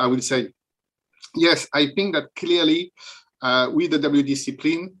wrap up, I will say, yes, I think that clearly with the WTO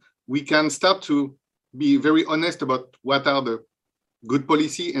discipline, we can start to be very honest about what are the good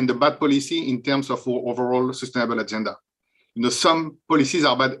policy and the bad policy in terms of our overall sustainable agenda. Some policies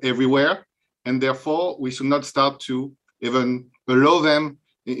are bad everywhere, and therefore we should not start to even allow them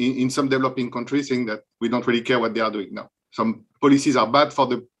in some developing countries, saying that we don't really care what they are doing. No, some policies are bad for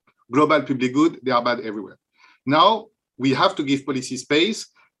the global public good, they are bad everywhere. Now, we have to give policy space,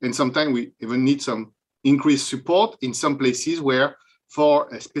 and sometimes we even need some increased support in some places where, for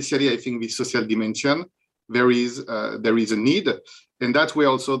especially, I think, the social dimension, there is a need. And that's where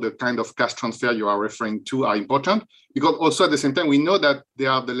also the kind of cash transfer you are referring to are important, because also at the same time, we know that they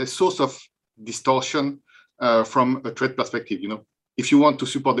are the less source of distortion from a trade perspective. If you want to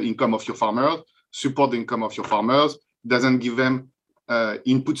support the income of your farmers, support the income of your farmers, doesn't give them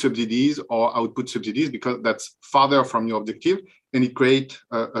input subsidies or output subsidies, because that's farther from your objective, and it creates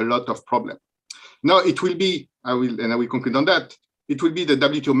a lot of problem. Now it will be, I will conclude on that, it will be the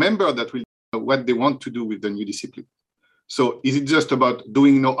WTO member that will know what they want to do with the new discipline. So is it just about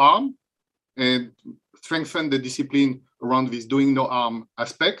doing no harm and strengthen the discipline around this doing no harm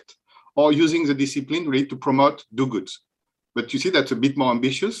aspect, or using the discipline really to promote do goods? But you see, that's a bit more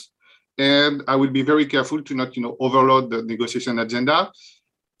ambitious. And I will be very careful to not, overload the negotiation agenda.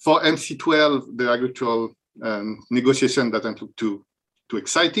 For MC12, the agricultural negotiation doesn't look too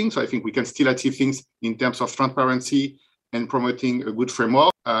exciting. So I think we can still achieve things in terms of transparency and promoting a good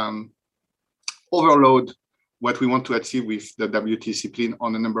framework. Overload what we want to achieve with the WTO discipline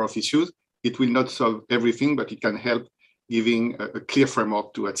on a number of issues. It will not solve everything, but it can help giving a clear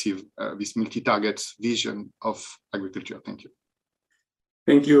framework to achieve this multi-targets vision of agriculture. Thank you.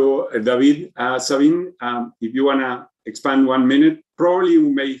 Thank you, David. Sabine, if you want to expand 1 minute, probably we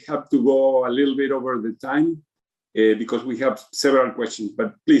may have to go a little bit over the time because we have several questions,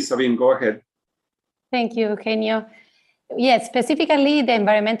 but please, Sabine, go ahead. Thank you, Eugenio. Yes, specifically the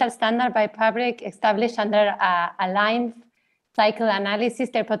environmental standard by public established under a life cycle analysis,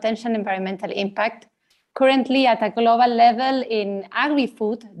 their potential environmental impact. Currently at a global level in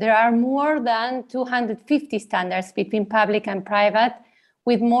agri-food, there are more than 250 standards between public and private,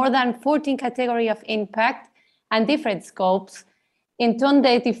 with more than 14 categories of impact and different scopes. In turn,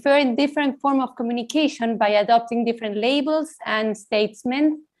 they differ in different forms of communication by adopting different labels and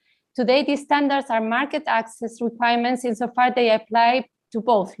statements. Today, these standards are market access requirements insofar they apply to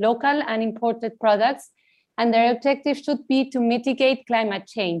both local and imported products, and their objective should be to mitigate climate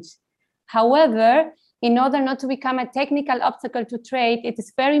change. However, in order not to become a technical obstacle to trade, it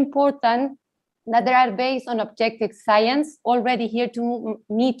is very important that they are based on objective science, already here to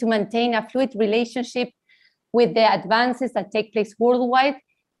need to maintain a fluid relationship with the advances that take place worldwide,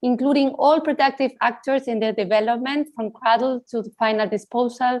 including all productive actors in the development from cradle to the final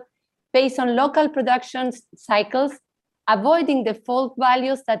disposal, based on local production cycles, avoiding default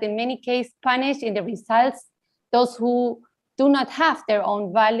values that in many cases punish in the results those who do not have their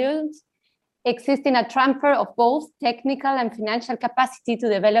own values, existing a transfer of both technical and financial capacity to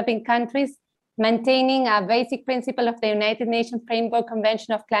developing countries, maintaining a basic principle of the United Nations Framework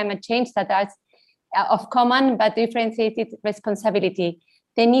Convention of Climate Change that is of common but differentiated responsibility.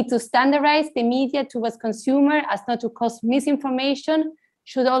 They need to standardize the media towards consumer as not to cause misinformation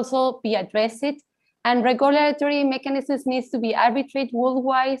should also be addressed, and regulatory mechanisms needs to be arbitrated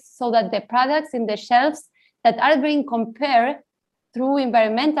worldwide so that the products in the shelves that are being compared through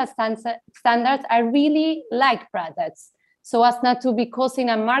environmental standards are really like products, so as not to be causing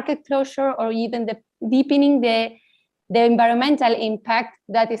a market closure or even deepening the environmental impact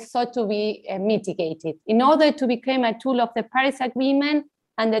that is sought to be mitigated. In order to become a tool of the Paris Agreement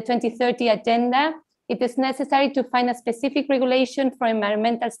and the 2030 Agenda, it is necessary to find a specific regulation for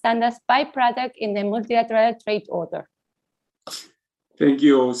environmental standards by product in the multilateral trade order. Thank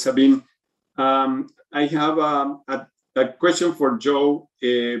you, Sabine. I have a question for Joe.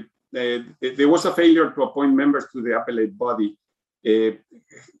 There was a failure to appoint members to the appellate body.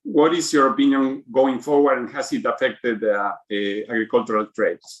 What is your opinion going forward, and has it affected agricultural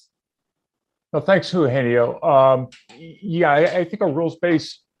trades? Well, thanks, Eugenio. Yeah, I think a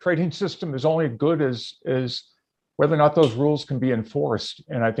rules-based trading system is only good as whether or not those rules can be enforced.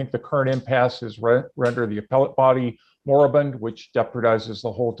 And I think the current impasse is render the appellate body moribund, which jeopardizes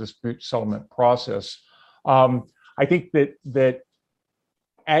the whole dispute settlement process. I think that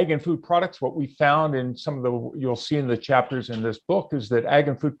ag and food products, what we found in some of the, you'll see in the chapters in this book, is that ag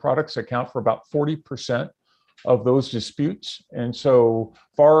and food products account for about 40% of those disputes. And so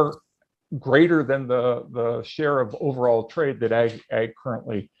far greater than the share of overall trade that ag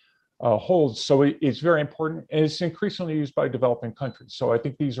currently holds. So it's very important, and it's increasingly used by developing countries. So I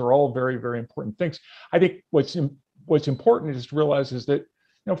think these are all very, very important things. I think what's important is to realize is that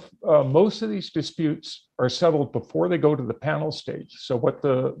most of these disputes are settled before they go to the panel stage. So what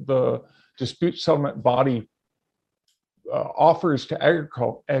the dispute settlement body offers to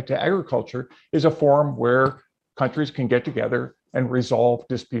agriculture is a forum where countries can get together and resolve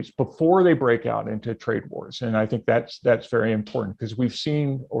disputes before they break out into trade wars. And I think that's very important, because we've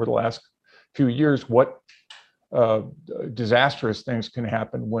seen over the last few years what disastrous things can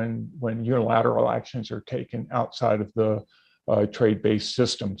happen when unilateral actions are taken outside of the trade-based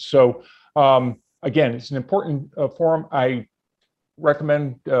system. So again, it's an important forum. I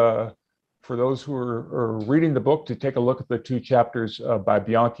recommend for those who are reading the book to take a look at the 2 chapters by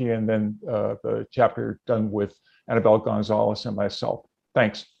Bianchi, and then the chapter done with Annabelle Gonzalez and myself.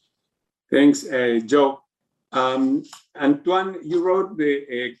 Thanks. Thanks, Joe. Antoine, you wrote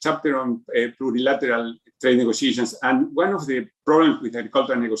the chapter on plurilateral trade negotiations, and one of the problems with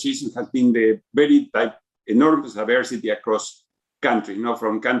agricultural negotiations has been the very enormous diversity across countries,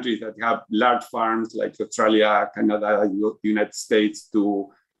 from countries that have large farms like Australia, Canada, the United States, to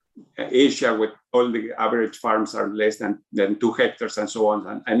Asia, where all the average farms are less than 2 hectares and so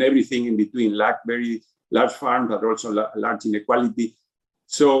on, and everything in between, very large farms, but also large inequality.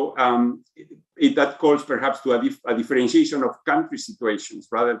 So that calls perhaps to a differentiation of country situations,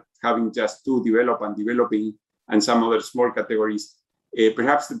 rather than having just 2 developed and developing and some other small categories.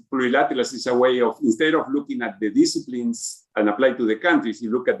 Perhaps the plurilaterals is a way of, instead of looking at the disciplines and apply to the countries,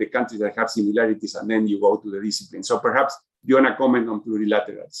 you look at the countries that have similarities and then you go to the disciplines. So perhaps you want to comment on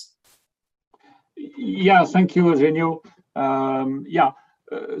plurilaterals? Yeah, thank you, Eugenio.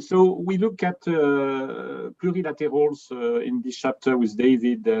 So we look at plurilaterals in this chapter with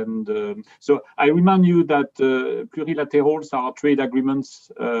David, and so I remind you that plurilaterals are trade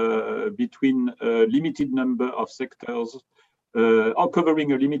agreements between a limited number of sectors, or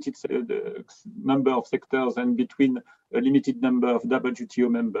covering a limited number of sectors, and between a limited number of WTO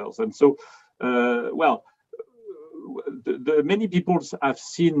members. And so, many people have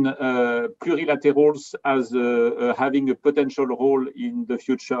seen plurilaterals as having a potential role in the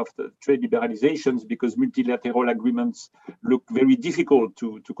future of the trade liberalizations, because multilateral agreements look very difficult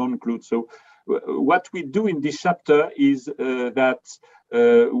to conclude. So what we do in this chapter is that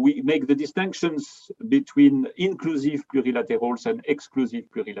we make the distinctions between inclusive plurilaterals and exclusive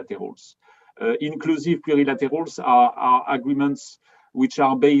plurilaterals. Inclusive plurilaterals are agreements which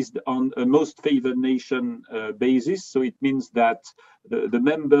are based on a most favored nation basis. So it means that the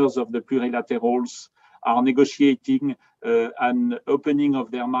members of the plurilaterals are negotiating an opening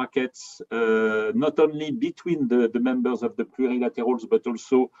of their markets, not only between the members of the plurilaterals, but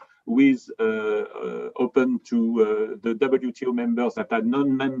also with open to the WTO members that are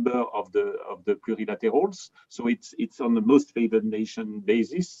non-member of the plurilaterals. So it's on the most favored nation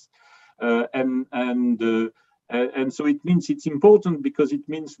basis, and so it means it's important, because it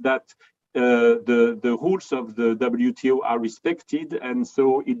means that the rules of the WTO are respected, and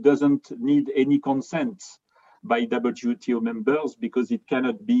so it doesn't need any consent by WTO members, because it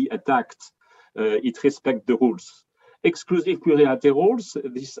cannot be attacked. It respects the rules. Exclusive plurilaterals,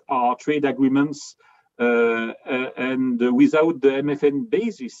 these are trade agreements and without the MFN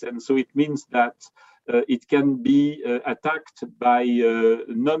basis, and so it means that it can be attacked by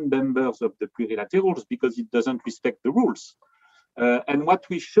non-members of the plurilaterals, because it doesn't respect the rules. And what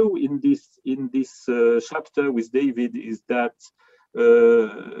we show in this chapter with David is that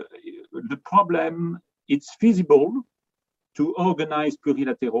the problem, it's feasible to organize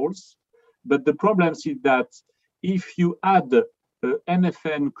plurilaterals, but the problem is that if you add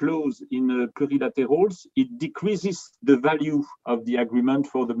MFN clause in plurilaterals, it decreases the value of the agreement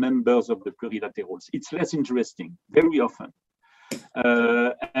for the members of the plurilaterals. It's less interesting, very often.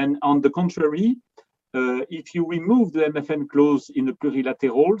 And on the contrary, if you remove the MFN clause in the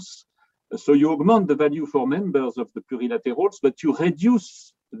plurilaterals, so you augment the value for members of the plurilaterals, but you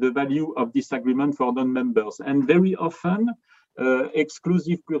reduce the value of this agreement for non-members. And very often,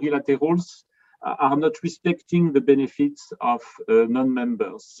 exclusive plurilaterals are not respecting the benefits of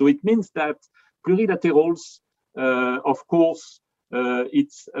non-members. So it means that plurilaterals, of course,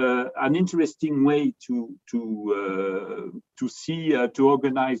 it's an interesting way to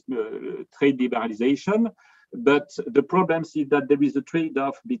organize trade liberalization, but the problem is that there is a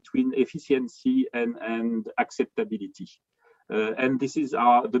trade-off between efficiency and acceptability. And this is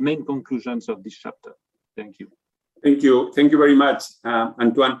the main conclusions of this chapter. Thank you. Thank you. Thank you very much,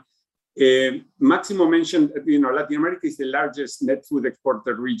 Antoine. Maximo mentioned, Latin America is the largest net food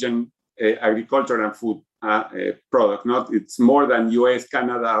exporter region, agriculture and food product. It's more than US,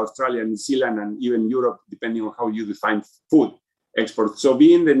 Canada, Australia, New Zealand, and even Europe, depending on how you define food export. So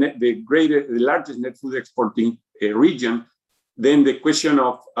being the largest net food exporting region, then the question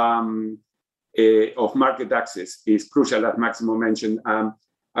of market access is crucial, as Maximo mentioned.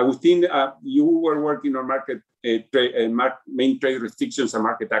 Agustin, you were working on main trade restrictions and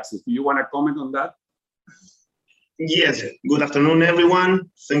market access. Do you want to comment on that? Yes, good afternoon,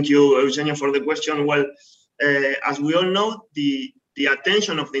 everyone. Thank you, Eugenio, for the question. Well, as we all know, the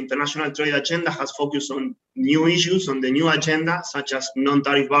attention of the international trade agenda has focused on new issues on the new agenda, such as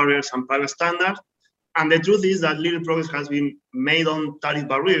non-tariff barriers and private standards. And the truth is that little progress has been made on tariff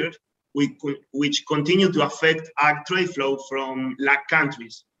barriers, which continue to affect ag trade flow from LAC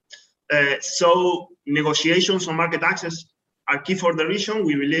countries. So negotiations on market access are key for the region,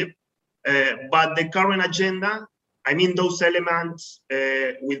 we believe. But the current agenda, I mean, those elements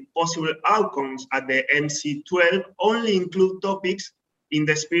with possible outcomes at the MC12 only include topics in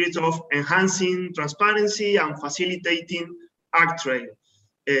the spirit of enhancing transparency and facilitating ag trade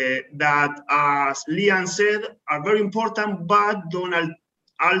that, as Lian said, are very important, but don't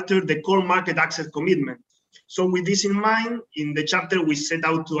alter the core market access commitment. So with this in mind, in the chapter, we set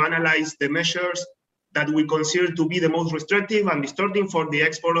out to analyze the measures that we consider to be the most restrictive and distorting for the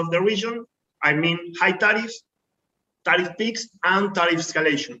export of the region. I mean, high tariffs, tariff peaks, and tariff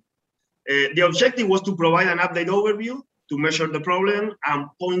escalation. The objective was to provide an update overview to measure the problem and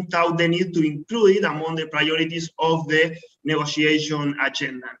point out the need to include it among the priorities of the negotiation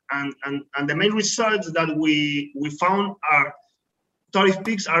agenda. And the main results that we found are tariff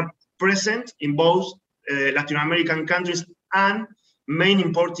peaks are present in both Latin American countries and main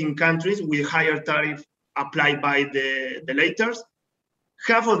importing countries with higher tariff applied by the laters.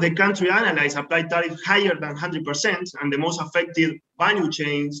 Half of the country analyzed applied tariff higher than 100%, and the most affected value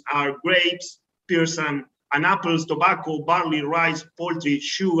chains are grapes, pears and apples, tobacco, barley, rice, poultry,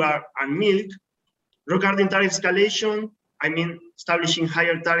 sugar, and milk. Regarding tariff escalation, I mean establishing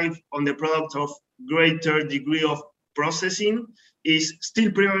higher tariff on the products of greater degree of processing is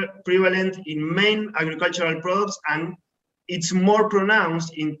still prevalent in main agricultural products, and it's more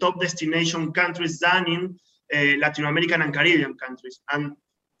pronounced in top destination countries than in Latin American and Caribbean countries. And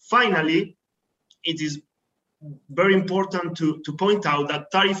finally, it is very important to point out that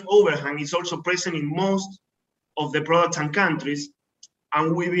tariff overhang is also present in most of the products and countries.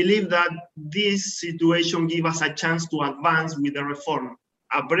 And we believe that this situation gives us a chance to advance with the reform.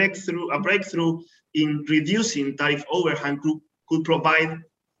 A breakthrough in reducing tariff overhang could provide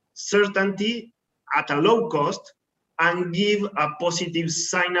certainty at a low cost and give a positive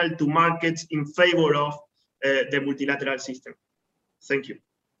signal to markets in favor of the multilateral system. Thank you.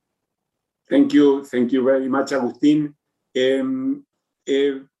 Thank you very much, Agustin.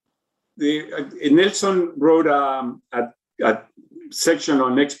 Nelson wrote a section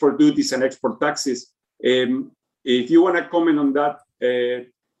on export duties and export taxes. If you want to comment on that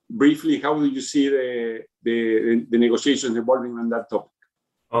briefly, how do you see the negotiations evolving on that topic?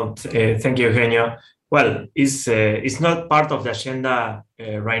 Thank you, Eugenio. Well, it's not part of the agenda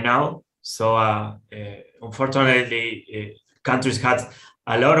right now. So unfortunately, countries had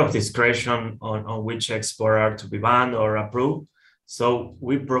a lot of discretion on which exports are to be banned or approved. So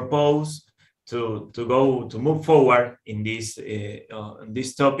we propose to move forward in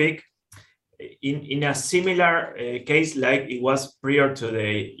this topic in a similar case like it was prior to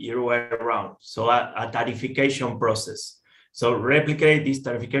the Uruguay round. So a tariffication process. So replicate this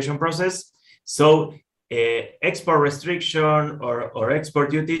tariffication process. So export restriction or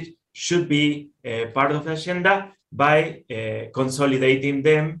export duty should be part of the agenda by consolidating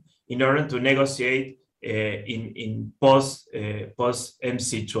them in order to negotiate in post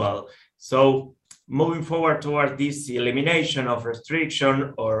MC12. So moving forward toward this elimination of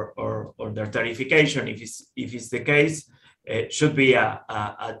restriction or their tariffication, if it's the case, should be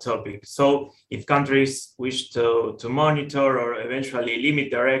a topic. So if countries wish to monitor or eventually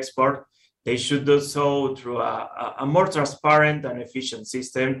limit their export, they should do so through a more transparent and efficient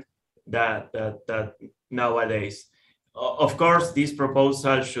system that nowadays. Of course, this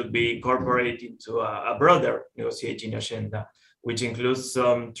proposal should be incorporated into a broader negotiating agenda, which includes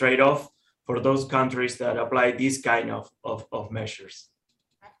some trade-off for those countries that apply this kind of measures.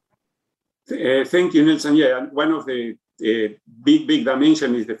 Thank you, Nelson. Yeah, one of the big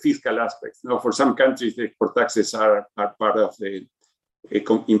dimension is the fiscal aspects. Now, for some countries, the export taxes are part of the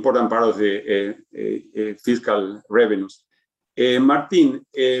important part of the fiscal revenues. Martin,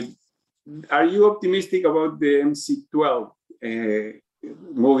 are you optimistic about the MC12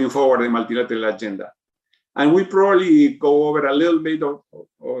 moving forward the multilateral agenda? And we probably go over a little bit of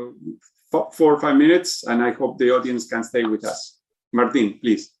 4 or 5 minutes, and I hope the audience can stay with us. Martin,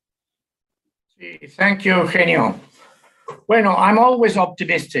 please. Thank you, Eugenio. Bueno, I'm always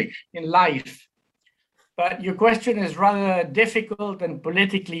optimistic in life. but your question is rather difficult and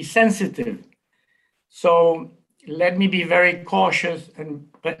politically sensitive. So let me be very cautious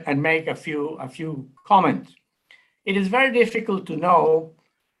and make a few comments. It is very difficult to know,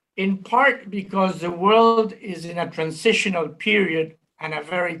 in part because the world is in a transitional period and a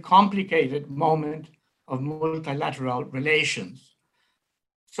very complicated moment of multilateral relations.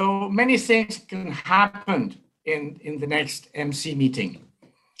 So many things can happen in the next MC meeting.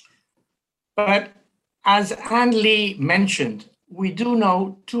 But as Ann Lee mentioned, we do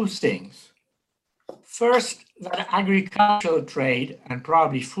know two things. First, that agricultural trade and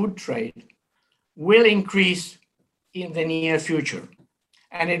probably food trade will increase in the near future.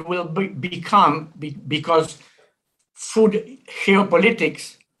 And it will become, because food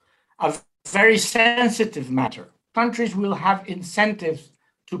geopolitics, a very sensitive matter. Countries will have incentives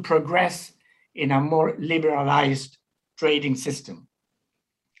to progress in a more liberalized trading system.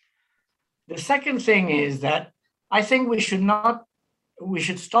 The second thing is that I think we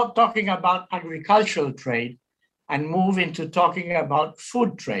should stop talking about agricultural trade and move into talking about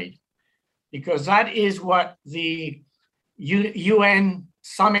food trade, because that is what the UN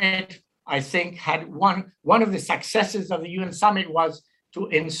summit, I think, had one of the successes of the UN summit was to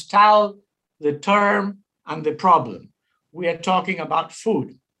install the term and the problem. We are talking about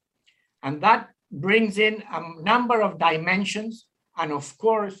food. And that brings in a number of dimensions and, of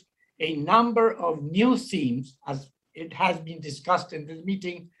course, a number of new themes, as it has been discussed in this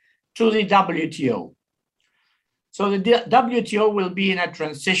meeting, to the WTO. So the WTO will be in a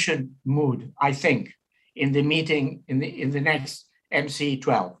transition mood, I think, in the meeting in the next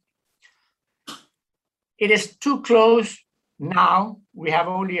MC12. It is too close now. We have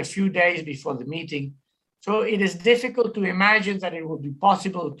only a few days before the meeting. So it is difficult to imagine that it will be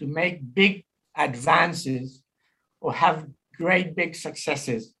possible to make big advances or have great big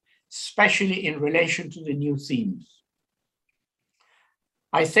successes, especially in relation to the new themes.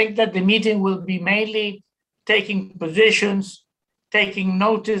 I think that the meeting will be mainly taking positions, taking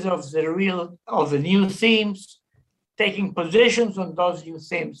notice of the new themes, taking positions on those new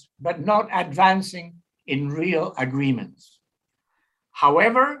themes, but not advancing in real agreements.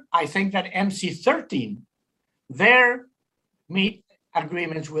 However, I think that MC13, their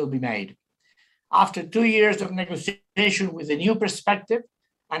agreements will be made. After 2 years of negotiation with a new perspective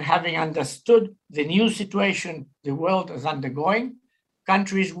and having understood the new situation the world is undergoing,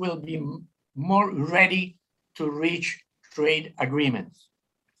 countries will be more ready to reach trade agreements.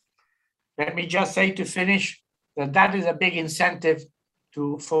 Let me just say to finish that is a big incentive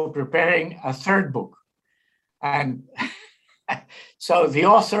for preparing a third book. And so the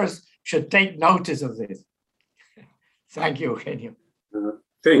authors should take notice of this. Thank you, Eugenio.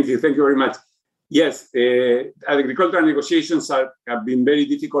 Thank you very much. Yes, agricultural negotiations have been very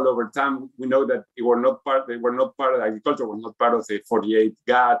difficult over time. We know that agriculture was not part of the 48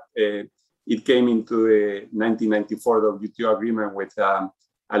 GATT. It came into the 1994 WTO agreement with a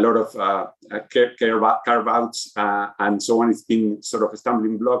lot of carve-outs and so on. It's been sort of a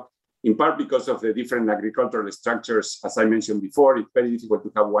stumbling block, in part because of the different agricultural structures. As I mentioned before, it's very difficult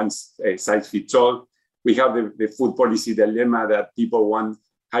to have one size fits all. We have the food policy dilemma that people want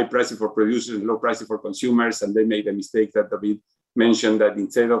high prices for producers and low prices for consumers, and they made a mistake that David mentioned, that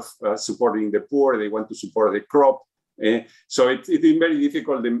instead of supporting the poor, they want to support the crop. So it's been very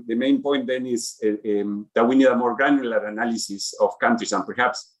difficult. The main point then is that we need a more granular analysis of countries, and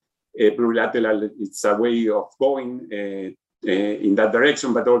perhaps plurilateral, it's a way of going in that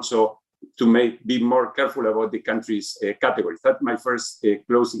direction, but also to be more careful about the countries' categories. That's my first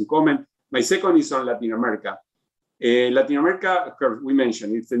closing comment. My second is on Latin America. Latin America, of course, we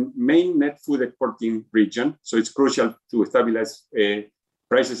mentioned, it's the main net food exporting region, so it's crucial to stabilize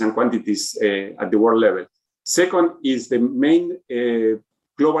prices and quantities at the world level. Second is the main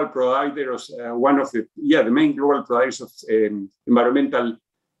global provider of the main global providers of environmental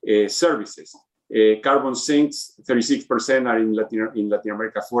services. Carbon sinks, 36% are in Latin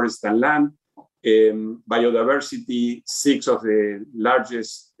America, forest and land. Biodiversity, 6 of the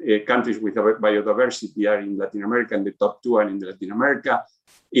largest countries with biodiversity are in Latin America, and the top 2 are in Latin America.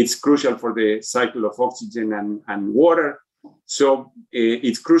 It's crucial for the cycle of oxygen and water. So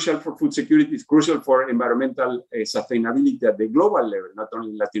it's crucial for food security, it's crucial for environmental sustainability at the global level, not only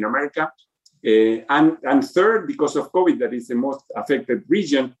in Latin America. And third, because of COVID, that is the most affected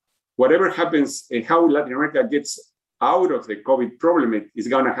region, whatever happens, how Latin America gets out of the COVID problem, is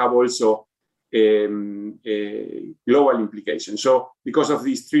going to have also global implications. So because of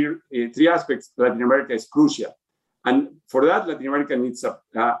these three aspects, Latin America is crucial. And for that, Latin America needs an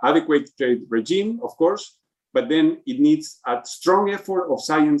adequate trade regime, of course, but then it needs a strong effort of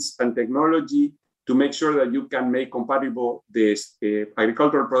science and technology to make sure that you can make compatible this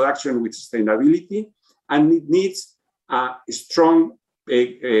agricultural production with sustainability, and it needs a strong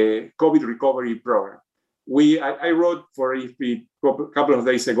COVID recovery program. I wrote for IFPRI a couple of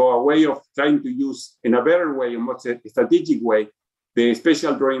days ago a way of trying to use in a better way, a more strategic way, the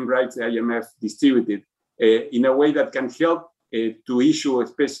special drawing rights the IMF distributed in a way that can help to issue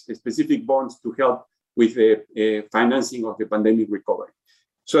specific bonds to help with the financing of the pandemic recovery.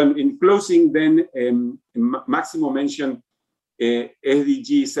 So in closing then, Máximo mentioned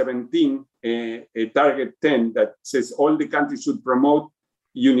SDG 17, target 10, that says all the countries should promote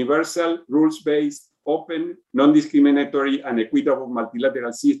universal, rules-based, open, non-discriminatory, and equitable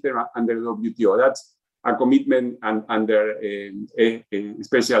multilateral system under the WTO. That's a commitment under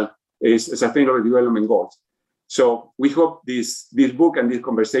special Sustainable Development Goals. So we hope this book and this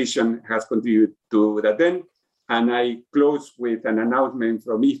conversation has contributed to that end. And I close with an announcement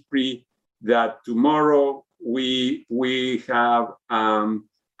from IFPRI that tomorrow we have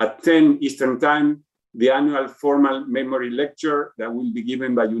at 10 Eastern Time, the annual formal memory lecture that will be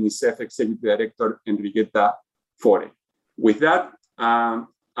given by UNICEF Executive Director Enriqueta Fore. With that,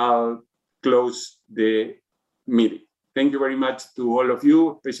 I'll close the meeting. Thank you very much to all of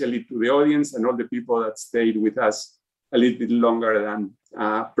you, especially to the audience and all the people that stayed with us a little bit longer than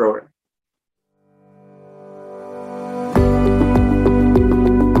program.